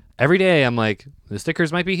every day I'm like, the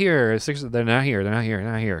stickers might be here. They're not here. They're not here.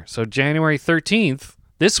 They're not here. So January 13th,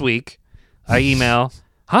 this week, I email,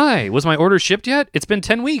 "Hi, was my order shipped yet? It's been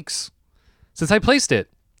 10 weeks since I placed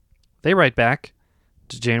it." They write back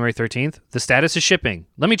to January 13th, "The status is shipping.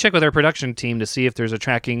 Let me check with our production team to see if there's a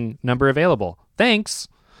tracking number available. Thanks."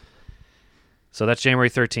 So that's January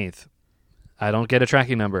 13th. I don't get a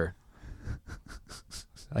tracking number.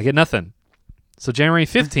 I get nothing. So January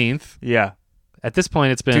 15th, Yeah. at this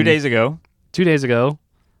point it's been 2 days ago. 2 days ago,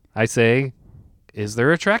 I say, "Is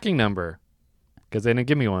there a tracking number?" Because they didn't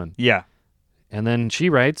give me one. Yeah. And then she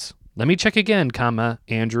writes, "Let me check again, comma,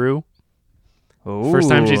 Andrew." Ooh. First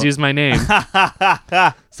time she's used my name.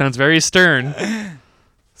 Sounds very stern.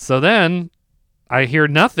 So then I hear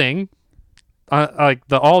nothing like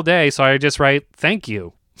all day, so I just write, "Thank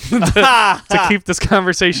you," to keep this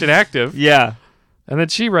conversation active. Yeah. And then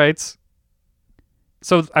she writes,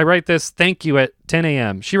 so I write this "thank you" at 10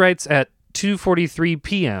 a.m. She writes at 2:43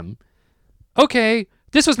 p.m. "Okay,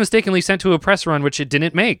 this was mistakenly sent to a press run, which it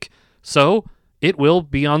didn't make. So it will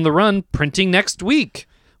be on the run printing next week.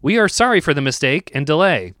 We are sorry for the mistake and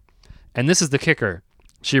delay." And this is the kicker.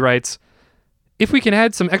 She writes, "If we can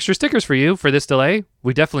add some extra stickers for you for this delay,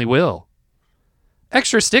 we definitely will."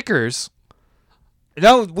 Extra stickers?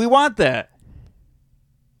 No, we want that.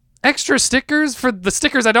 Extra stickers for the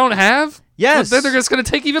stickers I don't have? Yes. They're just going to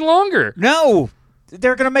take even longer. No.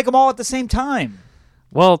 They're going to make them all at the same time.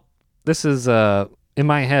 Well, this is in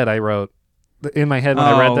my head. I wrote in my head when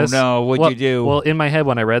I read this. Oh, no. What'd you do? Well, in my head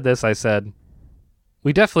when I read this, I said,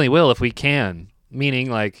 "We definitely will if we can." Meaning,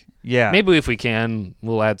 like, Yeah. maybe if we can,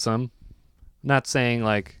 we'll add some. Not saying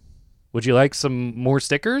like, "Would you like some more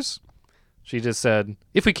stickers?" She just said,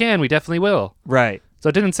 "If we can, we definitely will." Right. So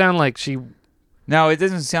it didn't sound like she, No, it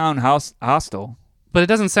doesn't sound hostile. but it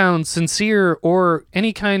doesn't sound sincere or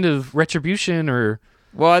any kind of retribution or,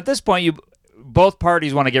 Well, at this point, both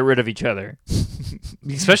parties want to get rid of each other.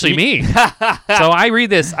 especially me. So I read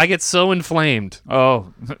this, I get so inflamed.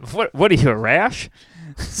 Oh, what are you, a rash?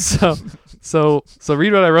 So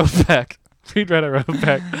read what I wrote back. Read what I wrote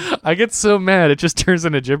back. I get so mad it just turns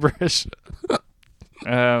into gibberish.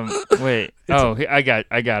 Wait. Oh, I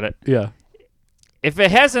got it. Yeah. If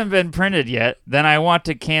it hasn't been printed yet, then I want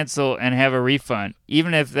to cancel and have a refund,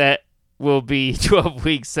 even if that will be 12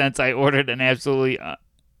 weeks since I ordered an absolutely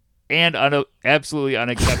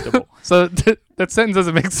unacceptable. So that sentence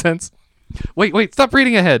doesn't make sense. Wait, stop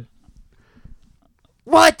reading ahead.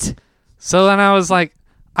 What? So then I was like,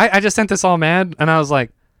 I just sent this all mad, and I was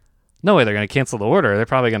like, no way they're going to cancel the order. They're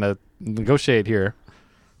probably going to negotiate here.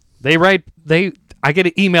 I get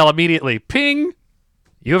an email immediately. Ping!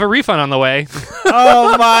 You have a refund on the way.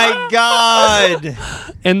 Oh, my God.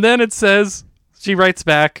 And then it says, she writes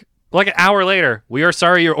back, like an hour later, "We are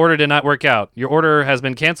sorry your order did not work out. Your order has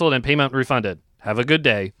been canceled and payment refunded. Have a good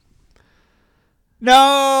day."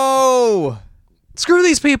 No. Screw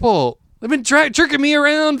these people. They've been jerking me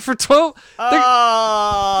around for 12...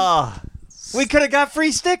 We could have got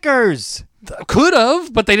free stickers. Could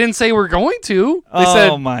have, but they didn't say we're going to. They Oh,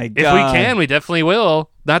 said, my if we God. can, we definitely will.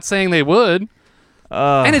 Not saying they would.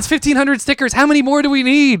 And it's 1,500 stickers. How many more do we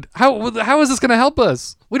need? How is this going to help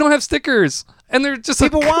us? We don't have stickers. And they're just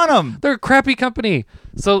People want them. They're a crappy company.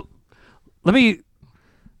 So let me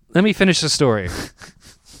let me finish the story.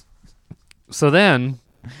 So then,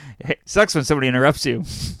 Hey, sucks when somebody interrupts you.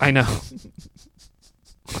 I know.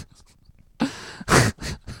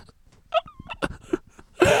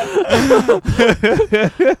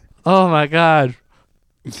 Oh my God.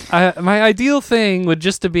 My ideal thing would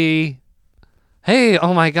just to be, hey,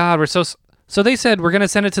 oh my God, we're so they said we're gonna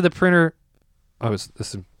send it to the printer. Oh,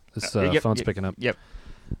 this phone's picking up. Yep.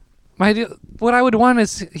 What I would want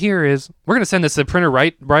is we're gonna send this to the printer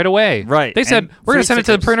right away. Right. They said And we're gonna free send it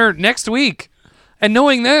to the stickers. printer next week. And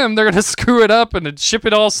knowing them, they're gonna screw it up and ship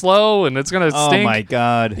it all slow, and it's gonna Oh stink. my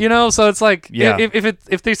God. You know, so it's like, Yeah.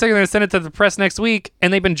 if they say they're gonna send it to the press next week,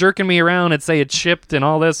 and they've been jerking me around and say it's shipped and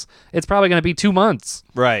all this, it's probably gonna be 2 months.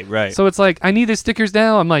 Right. So it's like, I need these stickers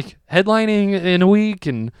now. I'm like headlining in a week,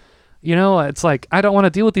 and you know, it's like I don't want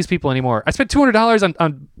to deal with these people anymore. I spent $200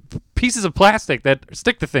 on pieces of plastic that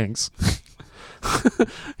stick to things.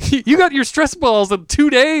 You got your stress balls in 2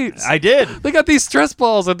 days. I did. They got these stress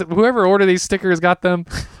balls, and whoever ordered these stickers got them.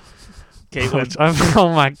 Caitlin. Oh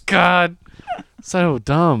my God, so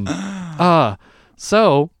dumb.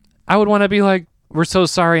 So I would want to be like, we're so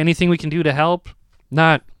sorry. Anything we can do to help?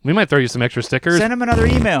 Not. We might throw you some extra stickers. Send him another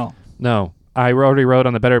email. No, I already wrote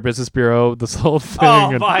on the Better Business Bureau this whole thing. Oh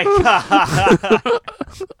and my God.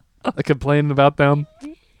 I complained about them.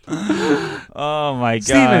 Oh my God.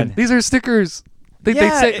 Steven, these are stickers. They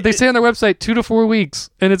say on their website 2 to 4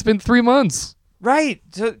 weeks, and it's been 3 months. Right.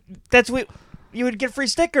 So that's what you would get free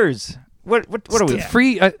stickers. What are we at?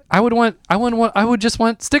 Free? I would just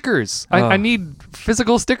want stickers. I need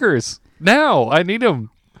physical stickers now. I need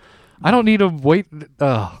them. I don't need them. Wait.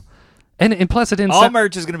 And plus it didn't. All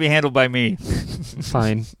merch is going to be handled by me.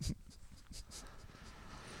 Fine.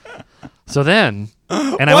 So then,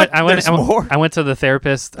 and What? I There's more? went to the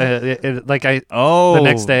therapist the Oh.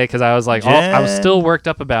 next day because I was like, I was still worked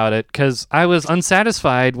up about it because I was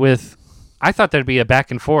unsatisfied with. I thought there'd be a back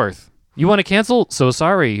and forth. You want to cancel? So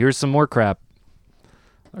sorry. Here's some more crap.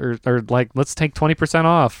 Or like, let's take 20%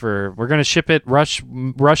 off, or we're gonna ship it rush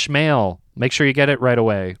mail. Make sure you get it right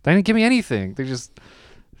away. They didn't give me anything. They just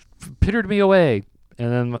pittered me away.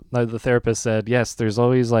 And then the therapist said, yes, there's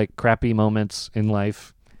always like crappy moments in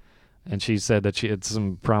life. And she said that she had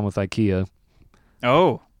some problem with IKEA.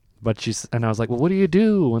 Oh. But and I was like, well, what do you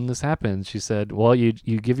do when this happens? She said, well, you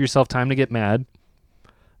give yourself time to get mad,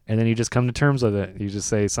 and then you just come to terms with it. You just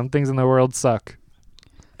say, some things in the world suck.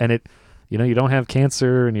 And you don't have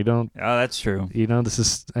cancer, and you don't, Oh, that's true. this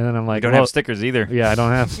is, and then I'm like, You don't have stickers either. yeah, I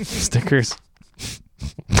don't have stickers.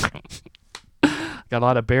 Got a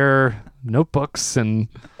lot of bare notebooks, and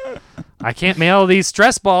I can't mail these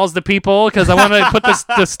stress balls to people because I want to put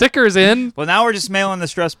the stickers in. Well, now we're just mailing the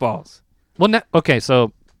stress balls. Well, okay,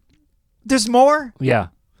 so There's more? yeah.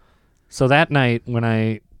 So that night when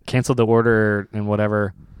I canceled the order and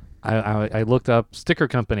whatever, I looked up sticker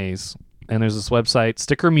companies, and there's this website,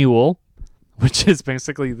 Sticker Mule, which is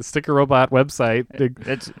basically the sticker robot website.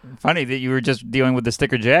 It's funny that you were just dealing with the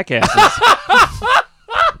sticker jackasses.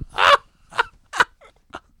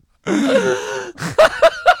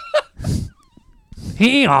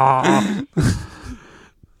 Hee-haw.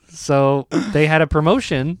 So they had a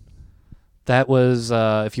promotion that was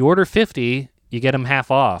if you order 50, you get them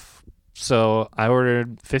half off. So I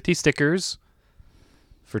ordered 50 stickers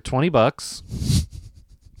for $20.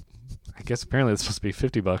 I guess apparently it's supposed to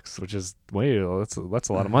be $50, which is that's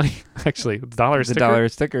a lot of money actually. $1 It's a sticker. dollar a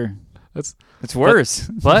sticker. That's It's worse.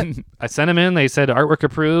 but I sent them in. They said artwork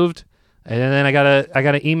approved, and then I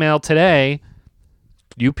got an email today,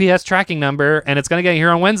 UPS tracking number, and it's gonna get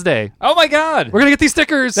here on Wednesday. Oh my God. We're gonna get these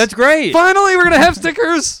stickers. That's great. Finally, we're gonna have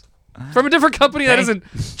stickers from a different company that Thank-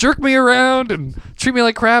 doesn't jerk me around and treat me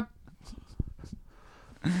like crap.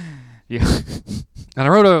 Yeah. And I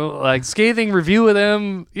wrote a scathing review of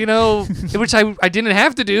them, which I didn't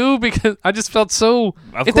have to do because I just felt so.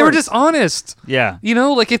 Of If they were course. just honest, Yeah.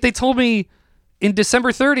 like if they told me in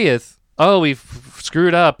December 30th, oh, we've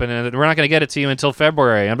screwed up and we're not going to get it to you until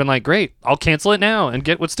February. I've been like, great, I'll cancel it now and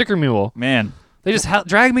get with Sticker Mule. Man. They just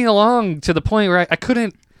dragged me along to the point where I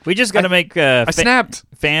couldn't. We just got to make I snapped.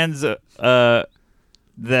 fans that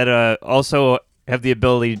also have the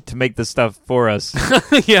ability to make this stuff for us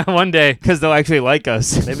Yeah, one day. because they'll actually like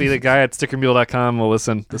us. Maybe the guy at stickermule.com will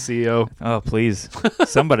listen, the CEO. Oh, please.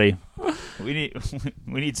 Somebody. We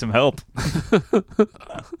need some help.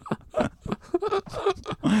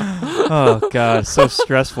 Oh God, so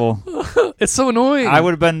stressful. It's so annoying. I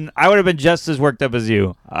would have been just as worked up as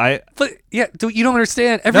you. But yeah, you don't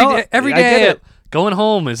understand. No, Every I get day, it. going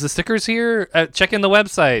home, is the stickers here? Checking the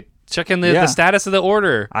website. checking Yeah. the status of the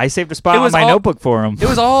order. I saved a spot It on was my all- notebook for him. It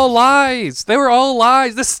was all lies. They were all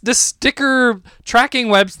lies. This sticker tracking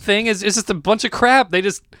web thing is just a bunch of crap.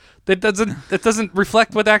 It doesn't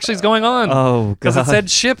reflect what actually is going on. Oh, Because it God. said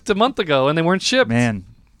shipped a month ago and they weren't shipped. Man.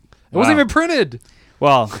 It wasn't Wow. even printed.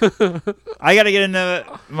 Well, I got to get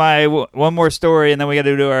into my one more story, and then we got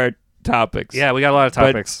to do our topics. Yeah, we got a lot of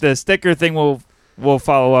topics. But the sticker thing we'll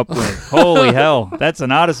follow up with. Holy hell, that's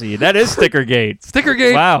an odyssey. That is Stickergate.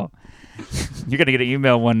 Stickergate. Wow. You're going to get an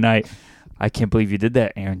email one night. I can't believe you did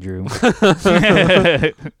that, Andrew.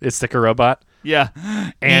 It's Sticker Robot. Yeah.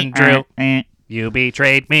 Andrew, you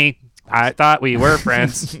betrayed me. I thought we were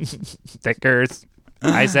friends. Stickers.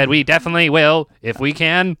 I said we definitely will if we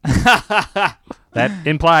can. That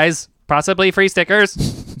implies possibly free stickers.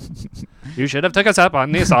 You should have took us up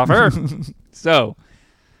on this offer. So,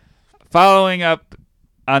 following up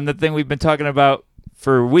on the thing we've been talking about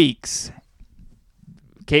for weeks,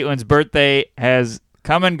 Caitlin's birthday has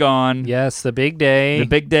come and gone. Yes, the big day. The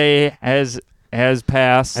big day has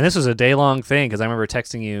passed. And this was a day-long thing because I remember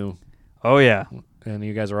texting you, Oh yeah, and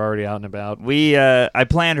you guys were already out and about. I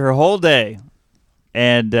planned her whole day,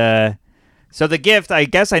 and so the gift, I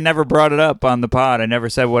guess I never brought it up on the pod. I never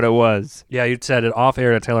said what it was. Yeah, you said it off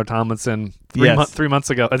air to Taylor Tomlinson Yes. 3 months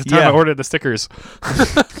ago. At the time Yeah. I ordered the stickers.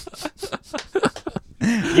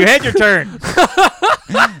 You had your turn.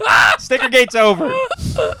 Stickergate's over.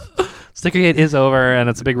 Stickergate is over, and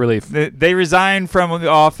it's a big relief. They resigned from the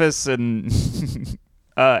office, and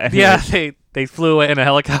anyway. Yeah, they flew away in a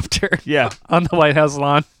helicopter Yeah. on the White House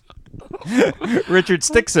lawn. Richard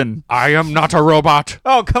Stickson. I am not a robot.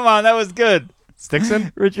 Oh, come on, that was good.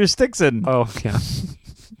 Stickson? Richard Stickson. Oh, yeah.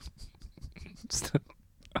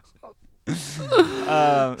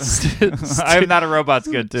 I am not a robot's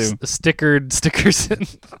good too. Stickered Stickerson.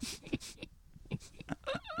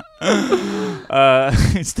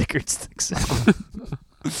 Stickered Stickson.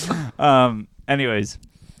 Anyways,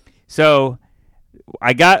 so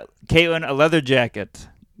I got Caitlin a leather jacket.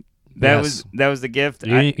 Yes. That was the gift.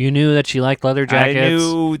 You knew that she liked leather jackets. I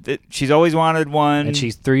knew that she's always wanted one. And she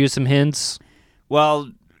threw you some hints.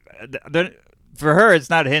 Well, for her, it's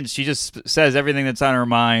not hints. She just says everything that's on her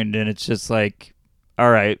mind, and it's just like, all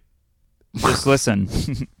right, just listen.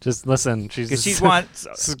 Just listen. Because she wants.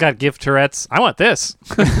 She's got gift Tourette's. I want this.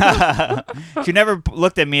 She never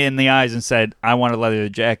looked at me in the eyes and said, I want a leather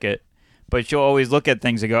jacket. But she'll always look at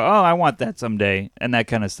things and go, oh, I want that someday, and that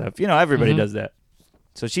kind of stuff. You know, everybody does that.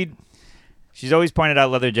 So she's always pointed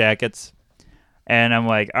out leather jackets, and I'm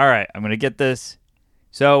like, all right, I'm going to get this.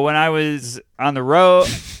 So when I was on the road,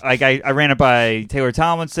 like I ran it by Taylor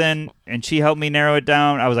Tomlinson, and she helped me narrow it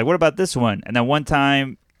down. I was like, what about this one? And then one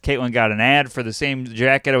time, Caitlin got an ad for the same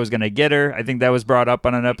jacket I was going to get her. I think that was brought up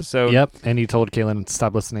on an episode. Yep. And you told Kaylin to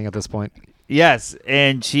stop listening at this point. Yes,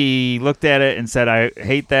 and she looked at it and said, I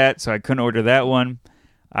hate that, so I couldn't order that one.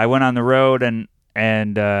 I went on the road, and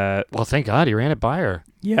Well, thank God you ran it by her.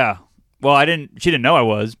 yeah. Well, she didn't know I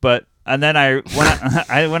was, and then I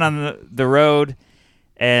went on the road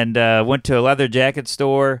and went to a leather jacket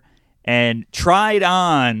store and tried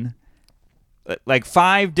on like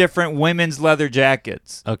 5 different women's leather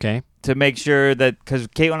jackets Okay. to make sure that, because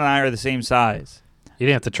Caitlin and I are the same size. You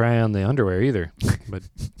didn't have to try on the underwear either, but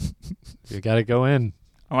you got to go in.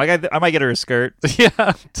 I'm like, I might get her a skirt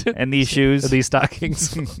Yeah. and these shoes. These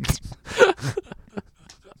stockings.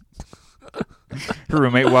 Her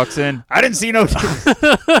roommate walks in. I didn't see no. Do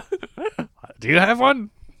you have one?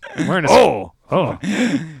 I'm wearing a Oh. Oh.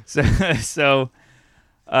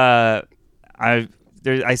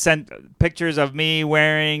 I sent pictures of me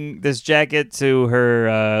wearing this jacket to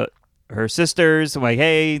her sisters. I'm like,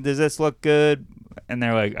 hey, does this look good? And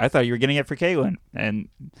they're like, I thought you were getting it for Caitlin. And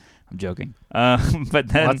I'm joking. But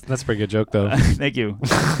then Well, that's a pretty good joke, though. thank you.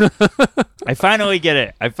 I finally get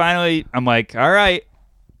it. I'm like, all right,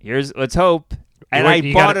 let's hope. And Wait, I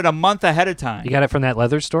you bought got it a month ahead of time. You got it from that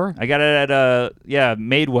leather store? I got it at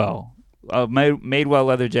Madewell. Madewell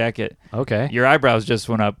leather jacket. Okay. Your eyebrows just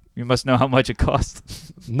went up. You must know how much it cost.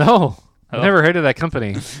 No. I've Oh. never heard of that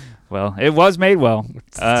company. Well, it was Madewell.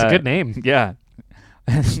 It's a good name. Yeah.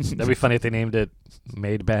 That'd be funny if they named it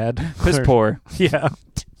Made Bad. Piss Or- poor. Yeah.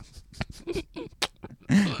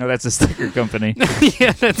 No, that's a sticker company.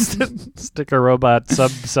 Yeah, that's the sticker robot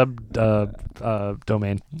sub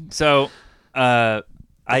domain. So,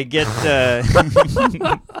 I get.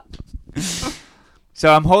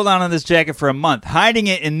 So I'm holding on to this jacket for a month, hiding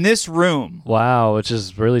it in this room. Wow, which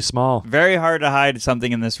is really small. Very hard to hide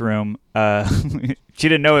something in this room. She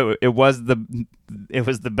didn't know it was the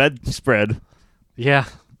bedspread. Yeah.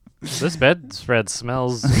 This bedspread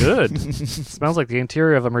smells good. Smells like the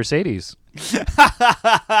interior of a Mercedes.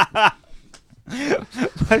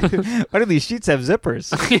 Why do these sheets have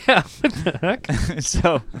zippers? Yeah. What the heck?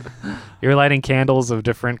 So, You're lighting candles of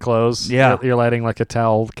different clothes. Yeah. You're lighting like a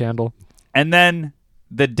towel candle. and then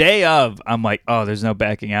the day of, I'm like, oh, there's no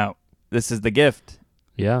backing out. This is the gift.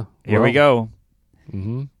 Yeah. Here we go.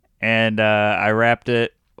 Mm-hmm. And I wrapped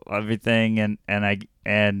it, everything, and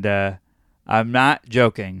I'm not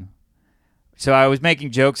joking. So I was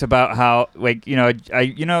making jokes about how, like, how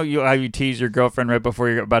you tease your girlfriend right before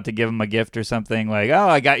you're about to give them a gift or something, like, oh,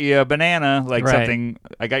 I got you a banana, like Right. something,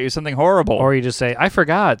 I got you something horrible. Or you just say, I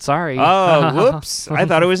forgot. Sorry. Oh, whoops! I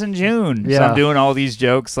thought it was in June. So Yeah. I'm doing all these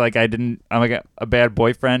jokes like I'm like a bad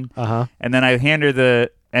boyfriend. Uh-huh. And then I hand her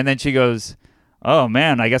and then she goes, "Oh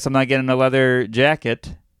man, I guess I'm not getting a leather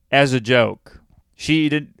jacket," as a joke. She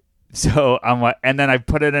didn't. So I'm like, and then I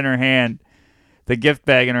put it in her hand, the gift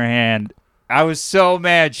bag in her hand. I was so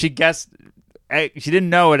mad. She guessed. She didn't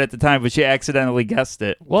know it at the time, but she accidentally guessed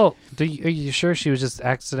it. Well, are you sure she was just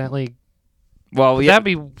accidentally... Well, yeah. That'd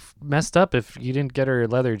be messed up if you didn't get her a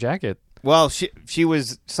leather jacket. Well, she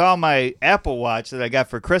saw my Apple Watch that I got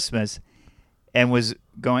for Christmas, and was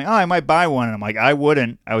going, "Oh, I might buy one." And I'm like, "I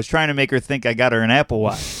wouldn't." I was trying to make her think I got her an Apple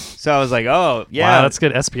Watch. So I was like, "Oh, yeah." Wow, that's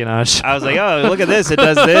good espionage. I was like, "Oh, look at this! It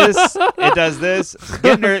does this. It does this."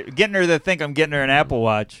 Getting her to think I'm getting her an Apple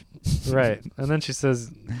Watch. Right. And then she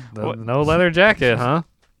says, What? no leather jacket, huh?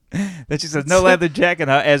 Then she says, "No leather jacket,"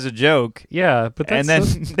 as a joke. Yeah, but that's...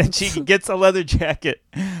 And then she gets a leather jacket.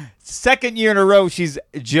 Second year in a row, she's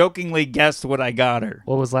jokingly guessed what I got her.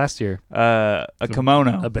 What was last year? A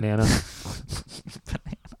kimono. A banana.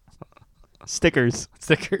 Stickers.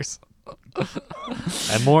 Stickers.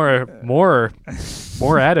 And more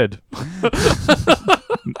added.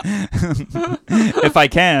 If I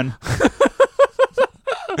can.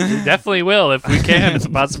 We definitely will if we can. It's a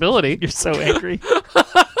possibility. You're so angry.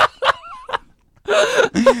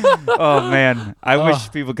 Oh man, I wish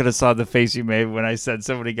people could have saw the face you made when I said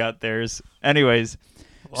somebody got theirs. Anyways,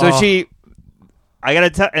 so I gotta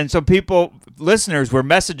tell, and so listeners were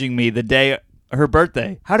messaging me the day her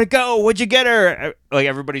birthday. How'd it go? What'd you get her? Like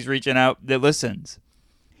everybody's reaching out that listens,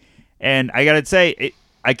 and I gotta say,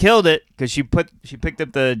 I killed it because she picked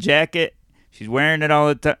up the jacket. She's wearing it all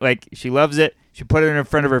the time. Like she loves it. She put it in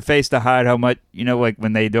front of her face to hide how much, like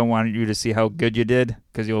when they don't want you to see how good you did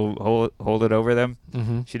because you'll hold it over them.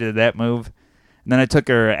 Mm-hmm. She did that move. And then I took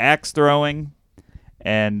her axe throwing,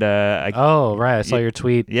 and I saw your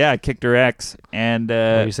tweet. I kicked her axe, and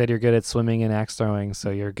Where you said you're good at swimming and axe throwing,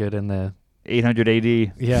 so you're good in the 800 AD.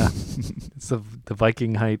 Yeah. It's the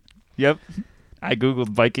Viking height. Yep. I Googled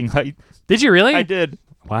Viking height. Did you really? I did.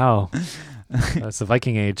 Wow. That's the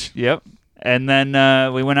Viking age. Yep. And then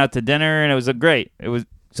we went out to dinner, and it was great.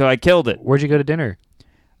 So I killed it. Where'd you go to dinner?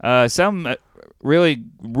 Some really,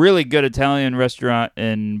 really good Italian restaurant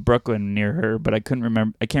in Brooklyn near her, but I can't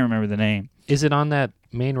remember the name. Is it on that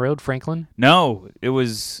main road, Franklin? No, it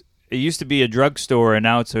used to be a drugstore, and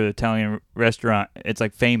now it's an Italian restaurant. It's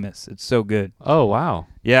like famous. It's so good. Oh, wow.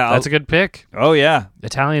 Yeah. That's a good pick. Oh, yeah.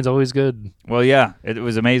 Italian's always good. Well, yeah, it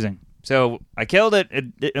was amazing. So I killed it.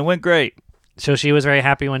 It went great. So she was very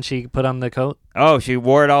happy when she put on the coat? Oh, she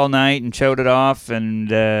wore it all night and showed it off.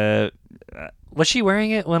 And was she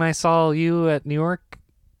wearing it when I saw you at New York?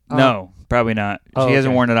 No, probably not. She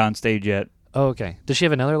hasn't worn it on stage yet. Oh, okay. Does she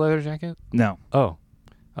have another leather jacket? No. Oh.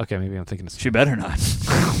 Okay, maybe I'm thinking... She better not.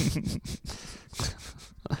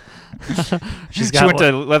 She went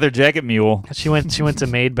to Leather Jacket Mule. She went to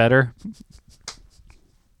Made Better.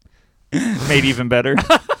 Made even better.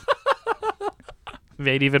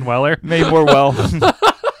 Made even weller. Made more well.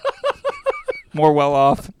 More well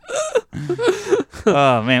off.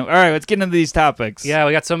 Oh, man. All right, let's get into these topics. Yeah,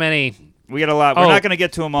 we got so many. We got a lot. We're not going to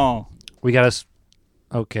get to them all. We got to...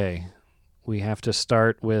 Okay. We have to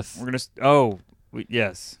start with... We're going to...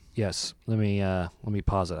 yes. Yes. Let me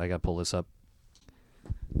pause it. I got to pull this up.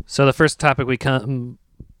 So the first topic comes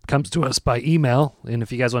to us by email. And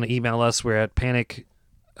if you guys want to email us, we're at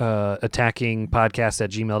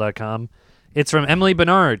panicattackingpodcast@gmail.com. It's from Emily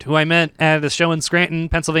Bernard, who I met at a show in Scranton,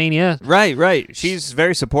 Pennsylvania. Right. She's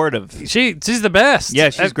very supportive. She's the best. Yeah,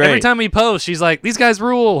 she's great. Every time we post, she's like, these guys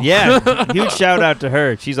rule. Yeah, huge shout out to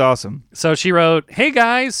her. She's awesome. So she wrote, "Hey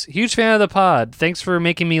guys, huge fan of the pod. Thanks for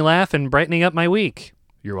making me laugh and brightening up my week."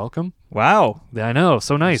 You're welcome. Wow. I know,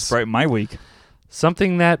 so nice. Brighten my week.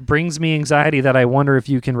 Something that brings me anxiety that I wonder if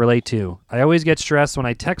you can relate to. I always get stressed when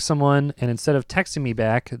I text someone, and instead of texting me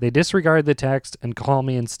back, they disregard the text and call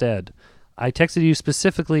me instead. I texted you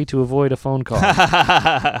specifically to avoid a phone call.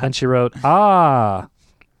 And she wrote,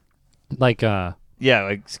 like... Yeah,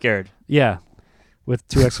 like scared. Yeah. with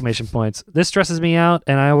 2 exclamation points. This stresses me out,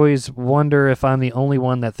 and I always wonder if I'm the only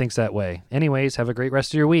one that thinks that way. Anyways, have a great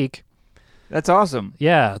rest of your week. That's awesome.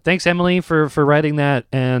 Yeah, thanks, Emily, for writing that.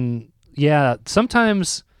 And yeah,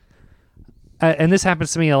 sometimes, and this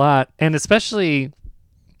happens to me a lot, and especially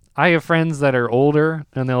I have friends that are older,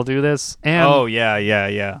 and they'll do this. And Oh,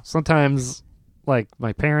 yeah. sometimes, like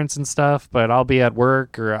my parents and stuff, but I'll be at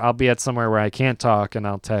work or I'll be at somewhere where I can't talk, and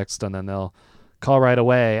I'll text, and then they'll call right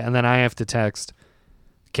away, and then I have to text,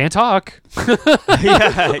 can't talk.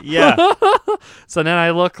 yeah. So then I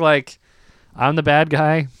look like I'm the bad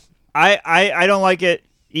guy. I don't like it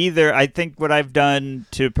either. I think what I've done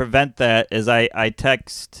to prevent that is I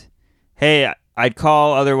text, hey, I'd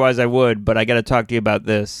call, otherwise I would, but I got to talk to you about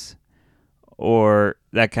this, or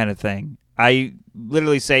that kind of thing. I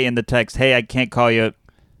literally say in the text, hey, I can't call you,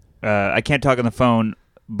 I can't talk on the phone,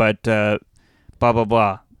 but blah, blah,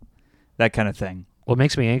 blah, that kind of thing. What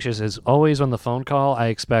makes me anxious is always on the phone call, I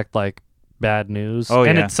expect like bad news. Oh,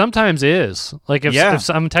 and yeah. it sometimes is. Like if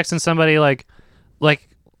I'm texting somebody like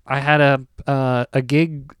I had a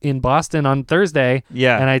gig in Boston on Thursday,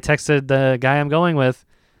 Yeah. and I texted the guy I'm going with,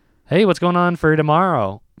 hey, what's going on for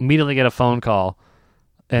tomorrow? Immediately get a phone call.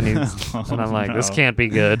 And he's, and I'm like, this no. can't be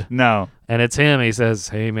good. No. And it's him. He says,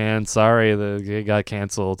 hey, man, sorry, the gig got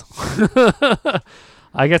canceled.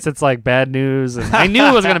 I guess it's like bad news. And I knew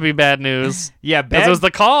it was going to be bad news. Yeah, This was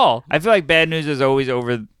the call. I feel like bad news is always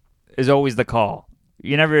always the call.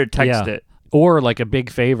 You never text Yeah. it. Or like a big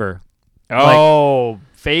favor. Oh,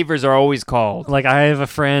 favors are always called Like I have a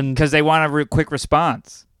friend. because they want a quick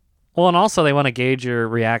response. Well, and also they want to gauge your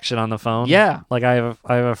reaction on the phone. Yeah. Like I have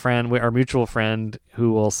a friend, our mutual friend,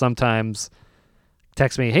 who will sometimes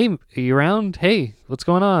text me, hey, are you around? Hey, what's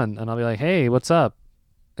going on? And I'll be like, hey, what's up?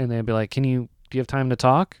 And they'll be like, do you have time to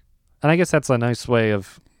talk? And I guess that's a nice way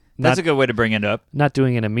of That's a good way to bring it up. not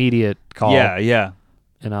doing an immediate call. Yeah.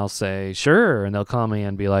 And I'll say, sure. And they'll call me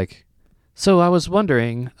and be like, so I was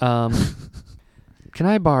wondering, can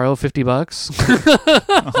I borrow $50?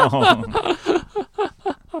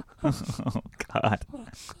 Oh God.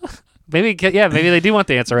 Maybe they do want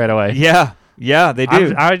the answer right away. Yeah, they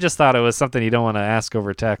do. I just thought it was something you don't want to ask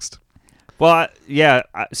over text. Well, yeah.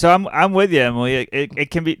 So I'm with you, Emily.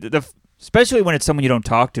 It can be especially when it's someone you don't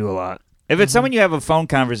talk to a lot. If it's someone you have a phone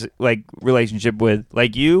relationship with,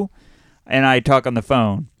 like you and I talk on the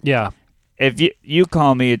phone. Yeah. If you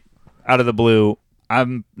call me out of the blue,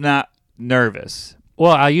 I'm not nervous.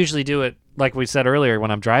 Well, I usually do it like we said earlier when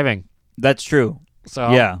I'm driving. That's true.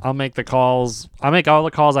 So Yeah. I'll make the calls. I'll make all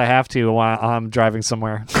the calls I have to while I'm driving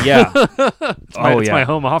somewhere. Yeah. It's my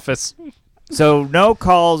home office. So no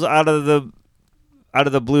calls out of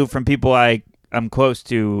the blue from people I'm close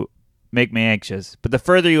to make me anxious. But the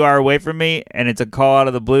further you are away from me and it's a call out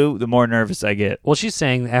of the blue, the more nervous I get. Well, she's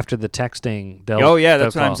saying after the texting, they'll. Oh, yeah,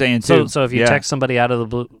 that's they'll what I'm call. saying, too. So if you Yeah. text somebody out of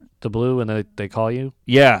the blue and they call you.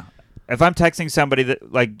 Yeah. If I'm texting somebody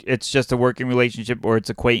that like it's just a working relationship or it's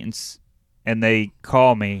acquaintance and they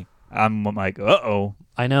call me, I'm like, uh-oh.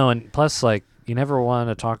 I know, and plus, like, you never want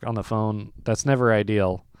to talk on the phone. That's never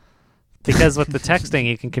ideal. Because with the texting,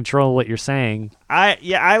 you can control what you're saying. I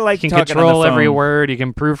like You can talking on control the phone. every word. You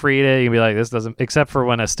can proofread it. You can be like, this doesn't, except for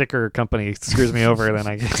when a sticker company screws me over, then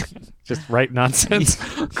I just write nonsense.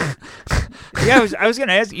 Yeah, I was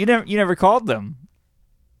gonna ask you. Never called them.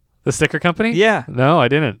 The sticker company? Yeah. No, I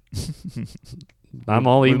didn't. I'm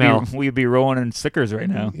all email. We'd be rolling in stickers right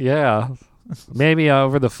now. Yeah. Maybe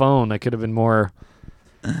over the phone, I could have been more.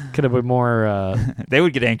 They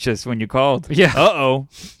would get anxious when you called. Yeah. Uh-oh.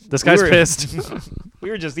 This guy's We were- pissed.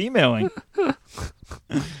 We were just emailing.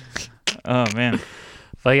 Oh man.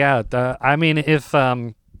 But yeah, I mean, if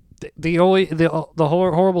the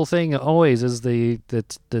horrible thing always is the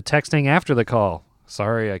texting after the call.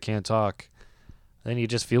 Sorry, I can't talk. Then you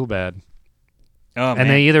just feel bad. Oh man. And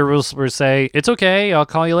they either will say, it's okay, I'll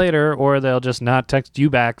call you later, or they'll just not text you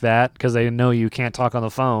back that because they know you can't talk on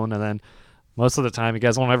the phone. And then most of the time, you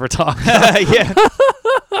guys won't ever talk. Yeah.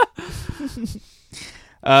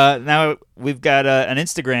 Now we've got an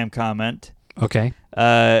Instagram comment. Okay.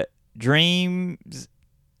 Dreams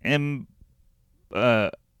Dream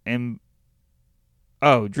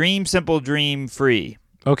Simple Dream Free.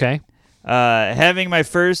 Okay. Having my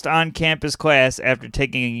first on-campus class after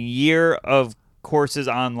taking a year of courses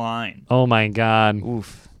online. Oh, my God.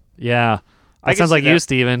 Oof. Yeah. I That sounds can like see you, that.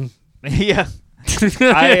 Steven. Yeah.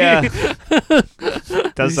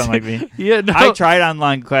 Does sound like me. Yeah, no. I tried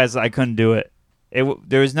online classes. I couldn't do it.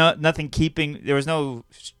 There was nothing keeping. There was no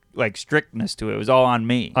like strictness to it. It was all on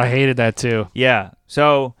me. I hated that, too. Yeah.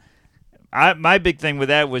 So, my big thing with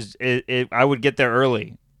that was I would get there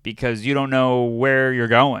early because you don't know where you're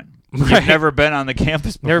going. You've never been on the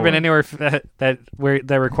campus before. Never been anywhere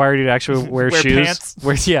that required you to actually wear Wear shoes.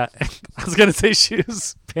 pants? Yeah, I was gonna say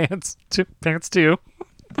shoes, pants too.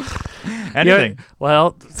 Anything.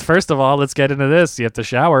 Well, first of all, let's get into this. You have to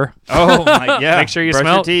shower. Oh my, yeah. Make sure you Brush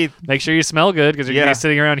smell. your teeth. Make sure you smell good because you're gonna Yeah. be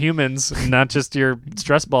sitting around humans, not just your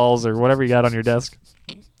stress balls or whatever you got on your desk.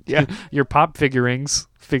 Yeah. Your pop figurines,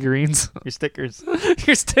 Your stickers.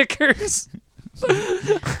 your stickers.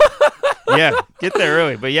 Yeah, get there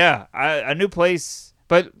early. But yeah, a new place.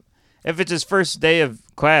 But if it's his first day of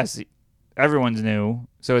class, everyone's new.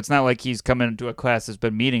 So it's not like he's coming into a class that's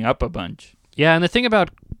been meeting up a bunch. Yeah, and the thing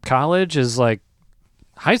about college is like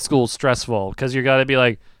high school's stressful because you got to be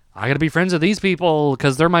like, I got to be friends with these people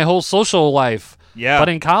because they're my whole social life. Yeah. But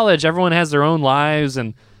in college, everyone has their own lives,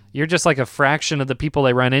 and you're just like a fraction of the people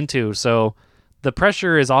they run into. So the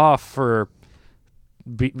pressure is off for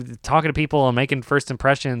talking to people and making first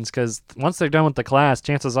impressions because once they're done with the class,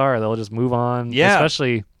 chances are they'll just move on. Yeah.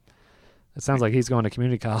 Especially, it sounds like he's going to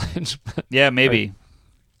community college. Yeah, maybe.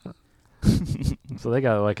 So they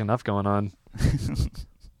got like enough going on.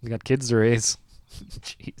 We got kids to raise.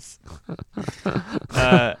 Jeez.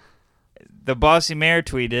 The bossy mayor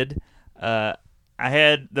tweeted, I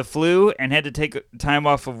had the flu and had to take time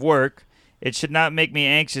off of work. It should not make me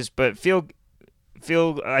anxious, but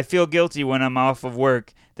I feel guilty when I'm off of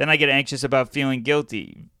work. Then I get anxious about feeling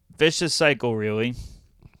guilty. Vicious cycle, really.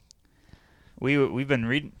 We've been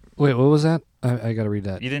reading. Wait, what was that? I got to read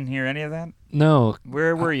that. You didn't hear any of that? No.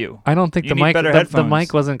 Where were you? I don't think You the need mic better the headphones.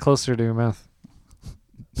 mic wasn't closer to your mouth.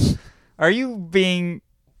 Are you being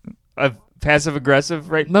passive aggressive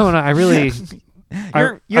right No, I really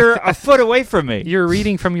You're a foot away from me. you're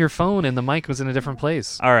reading from your phone and the mic was in a different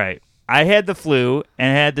place. All right. I had the flu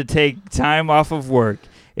and had to take time off of work.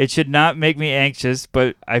 It should not make me anxious,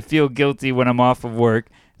 but I feel guilty when I'm off of work.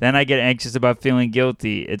 Then I get anxious about feeling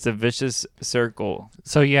guilty. It's a vicious circle.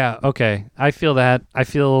 So yeah, okay. I feel that. I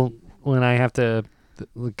feel when I have to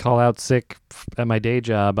call out sick at my day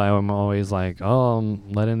job, I'm always like, oh,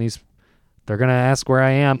 I'm letting these. They're gonna ask where I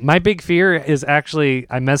am. My big fear is actually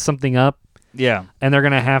I mess something up, Yeah. and they're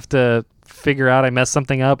gonna have to figure out I messed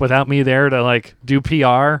something up without me there to like do PR.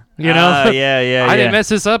 You know? Yeah. I didn't mess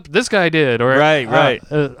this up. This guy did. Or Right.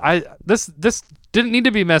 This didn't need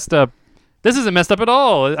to be messed up. This isn't messed up at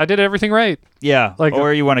all. I did everything right. Yeah. Like-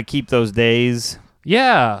 Or you want to keep those days.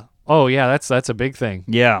 Yeah. Oh yeah. That's a big thing.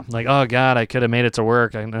 Yeah. Like, oh God, I could have made it to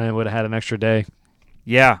work and I would have had an extra day.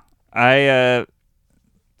 Yeah. I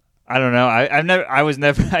don't know. I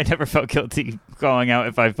never felt guilty going out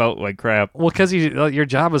if I felt like crap. Well, because your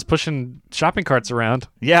job was pushing shopping carts around.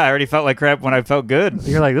 Yeah, I already felt like crap when I felt good.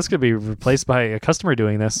 You're like, this could be replaced by a customer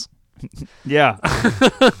doing this. Yeah.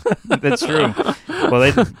 That's true.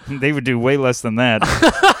 Well, they would do way less than that.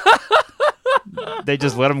 They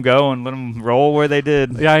just let them go and let them roll where they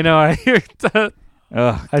did. Yeah, I know. I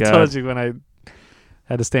Oh, I God. told you when I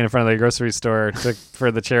had to stand in front of the grocery store for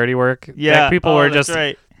the charity work. Yeah. that people Oh, were that's just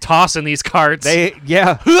right. tossing these carts.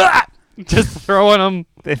 Yeah. just throwing them.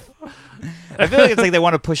 I feel like it's like they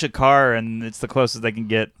want to push a car and it's the closest they can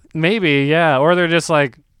get. Maybe, yeah. Or they're just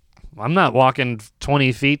like, I'm not walking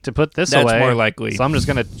 20 feet to put this That's away. more likely. So I'm just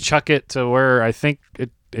going to chuck it to where I think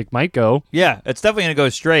it might go. Yeah, it's definitely going to go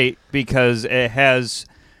straight because it has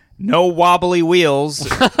no wobbly wheels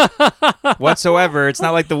whatsoever. It's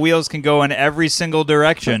not like the wheels can go in every single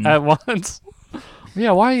direction. At once.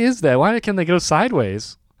 Yeah, why is that? Why can they go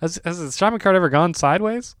sideways? Has the shopping cart ever gone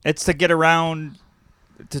sideways? It's to get around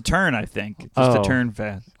to turn, I think. Just Oh. to turn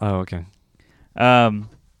fast. Oh, okay. Um,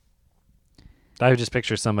 I would just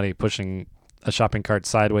picture somebody pushing a shopping cart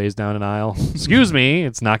sideways down an aisle. Excuse me,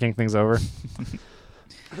 it's knocking things over.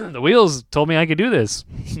 The wheels told me I could do this.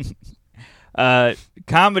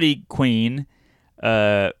 Comedy Queen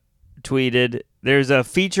tweeted, there's a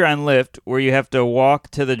feature on Lyft where you have to walk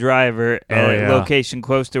to the driver at a location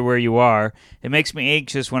close to where you are. It makes me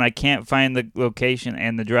anxious when I can't find the location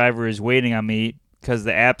and the driver is waiting on me because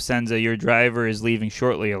the app sends a your driver is leaving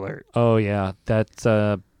shortly alert. Oh yeah, that's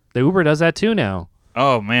the Uber does that too now.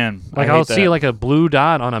 Oh, man. Like I I'll hate see that. like a blue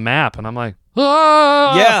dot on a map, and I'm like,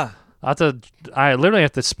 ah! Yeah. I literally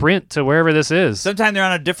have to sprint to wherever this is. Sometimes they're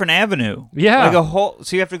on a different avenue. Yeah. So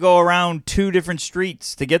you have to go around 2 different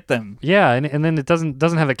streets to get them. Yeah, and then it doesn't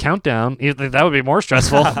have a countdown. That would be more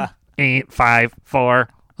stressful. 8, 5, 4.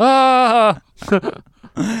 Ah!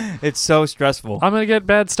 It's so stressful. I'm gonna get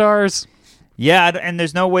bad stars. Yeah, and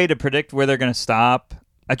there's no way to predict where they're going to stop.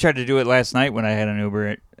 I tried to do it last night when I had an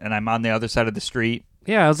Uber, and I'm on the other side of the street.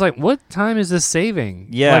 Yeah, I was like, what time is this saving?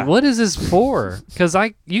 Yeah. Like, what is this for? Because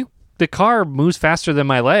the car moves faster than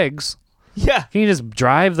my legs. Yeah. Can you just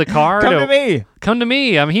drive the car? Come to me. Come to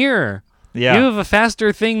me. I'm here. Yeah. You have a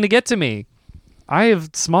faster thing to get to me. I have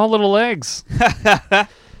small little legs.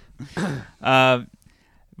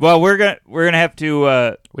 Well, we're gonna have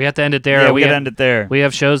to. We have to end it there. Yeah, we gotta end it there. We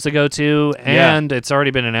have shows to go to, and it's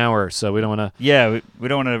already been an hour, so we don't want to. Yeah, we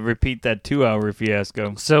don't want to repeat that 2-hour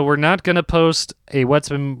fiasco. So we're not going to post a What's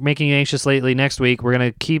Been Making You Anxious Lately next week. We're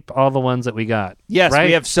going to keep all the ones that we got. Yes, right?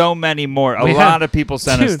 we have so many more. A We lot have- of people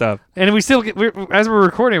sent us Dude, stuff. And we still, as we're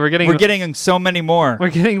recording, we're getting so many more. we're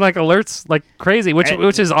getting like alerts like crazy, which And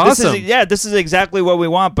is awesome. This is exactly what we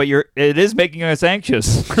want, but it is making us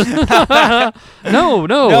anxious. No,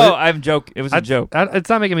 No, I'm joking. It was a joke. It's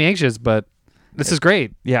not making me anxious, but this is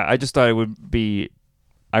great. Yeah, I just thought it would be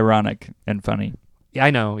ironic and funny. Yeah,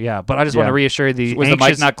 I know. Yeah, but I just want to Yeah. reassure the Was anxious. the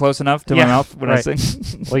mic not close enough to my Yeah, mouth when right. I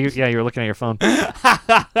sing? Well, you were looking at your phone.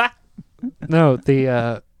 No,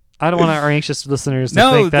 I don't want our anxious listeners to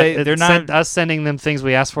No, think that they're not- us sending them things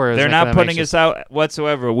we asked for. Is They're making not them putting anxious. us out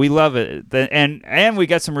whatsoever. We love it. And we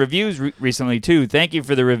got some reviews recently, too. Thank you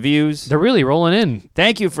for the reviews. They're really rolling in.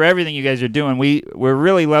 Thank you for everything you guys are doing. We're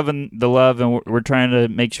really loving the love, and we're trying to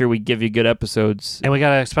make sure we give you good episodes. And we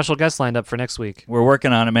got a special guest lined up for next week. We're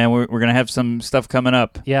working on it, man. We're going to have some stuff coming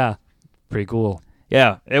up. Yeah. Pretty cool.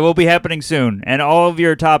 Yeah, it will be happening soon, and all of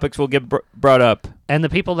your topics will get brought up. And the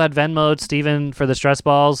people that Venmo'd Steven for the stress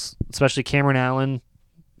balls, especially Cameron Allen,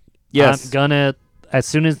 Yes. I'm gonna, as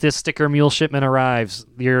soon as this sticker mule shipment arrives,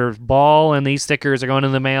 your ball and these stickers are going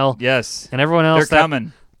in the mail. Yes. And everyone else They're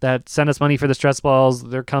coming. that sent us money for the stress balls,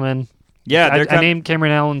 they're coming. Yeah, they're I coming. named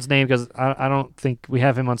Cameron Allen's name because I don't think we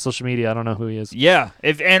have him on social media. I don't know who he is. Yeah.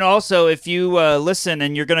 And also, if you listen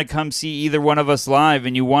and you're going to come see either one of us live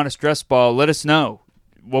and you want a stress ball, let us know.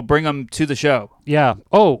 We'll bring them to the show. Yeah.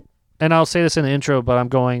 Oh, and I'll say this in the intro, but I'm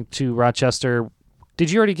going to Rochester.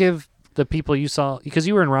 Did you already give the people you saw? Because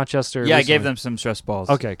you were in Rochester. Yeah, I recently. gave them some stress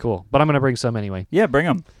balls. Okay, cool. But I'm going to bring some anyway. Yeah, bring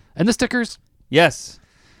them. And the stickers? Yes.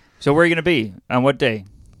 So where are you going to be? On what day?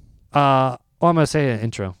 Well, I'm going to say an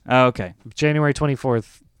intro. Oh, okay. January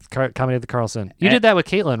 24th, Comedy at the Carlson. You And- did that with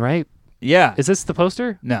Caitlin, right? Yeah. Is this the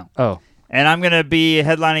poster? No. Oh. And I'm going to be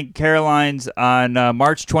headlining Caroline's on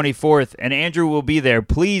March 24th, and Andrew will be there.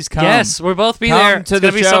 Please come. Yes, we'll both be Come there. to It's the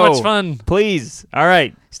going to be so much show. fun. Please. All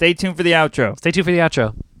right. Stay tuned for the outro. Stay tuned for the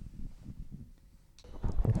outro.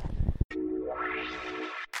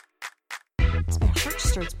 My heart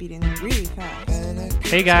starts beating really fast.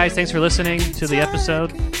 Hey, guys. Thanks for listening to the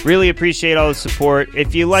episode. Really appreciate all the support.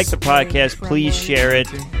 If you like the podcast, please share it.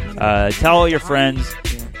 Tell all your friends.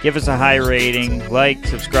 Give us a high rating. Like,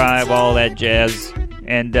 subscribe, all that jazz.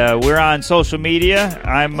 And we're on social media.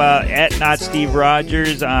 I'm at Not Steve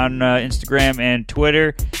Rogers on Instagram and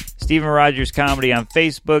Twitter. Steven Rogers Comedy on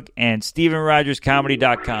Facebook and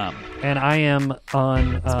StevenRogersComedy.com. And I am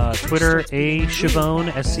on Twitter, A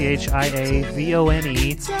Chavone, SCHIAVONE.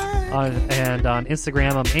 And on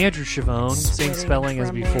Instagram, I'm Andrew Chavone, same spelling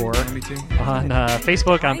as before. On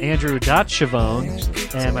Facebook, I'm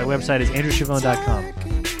Andrew.Chavone. And my website is AndrewChavone.com.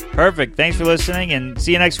 Perfect. Thanks for listening, and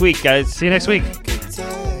see you next week, guys. See you next week.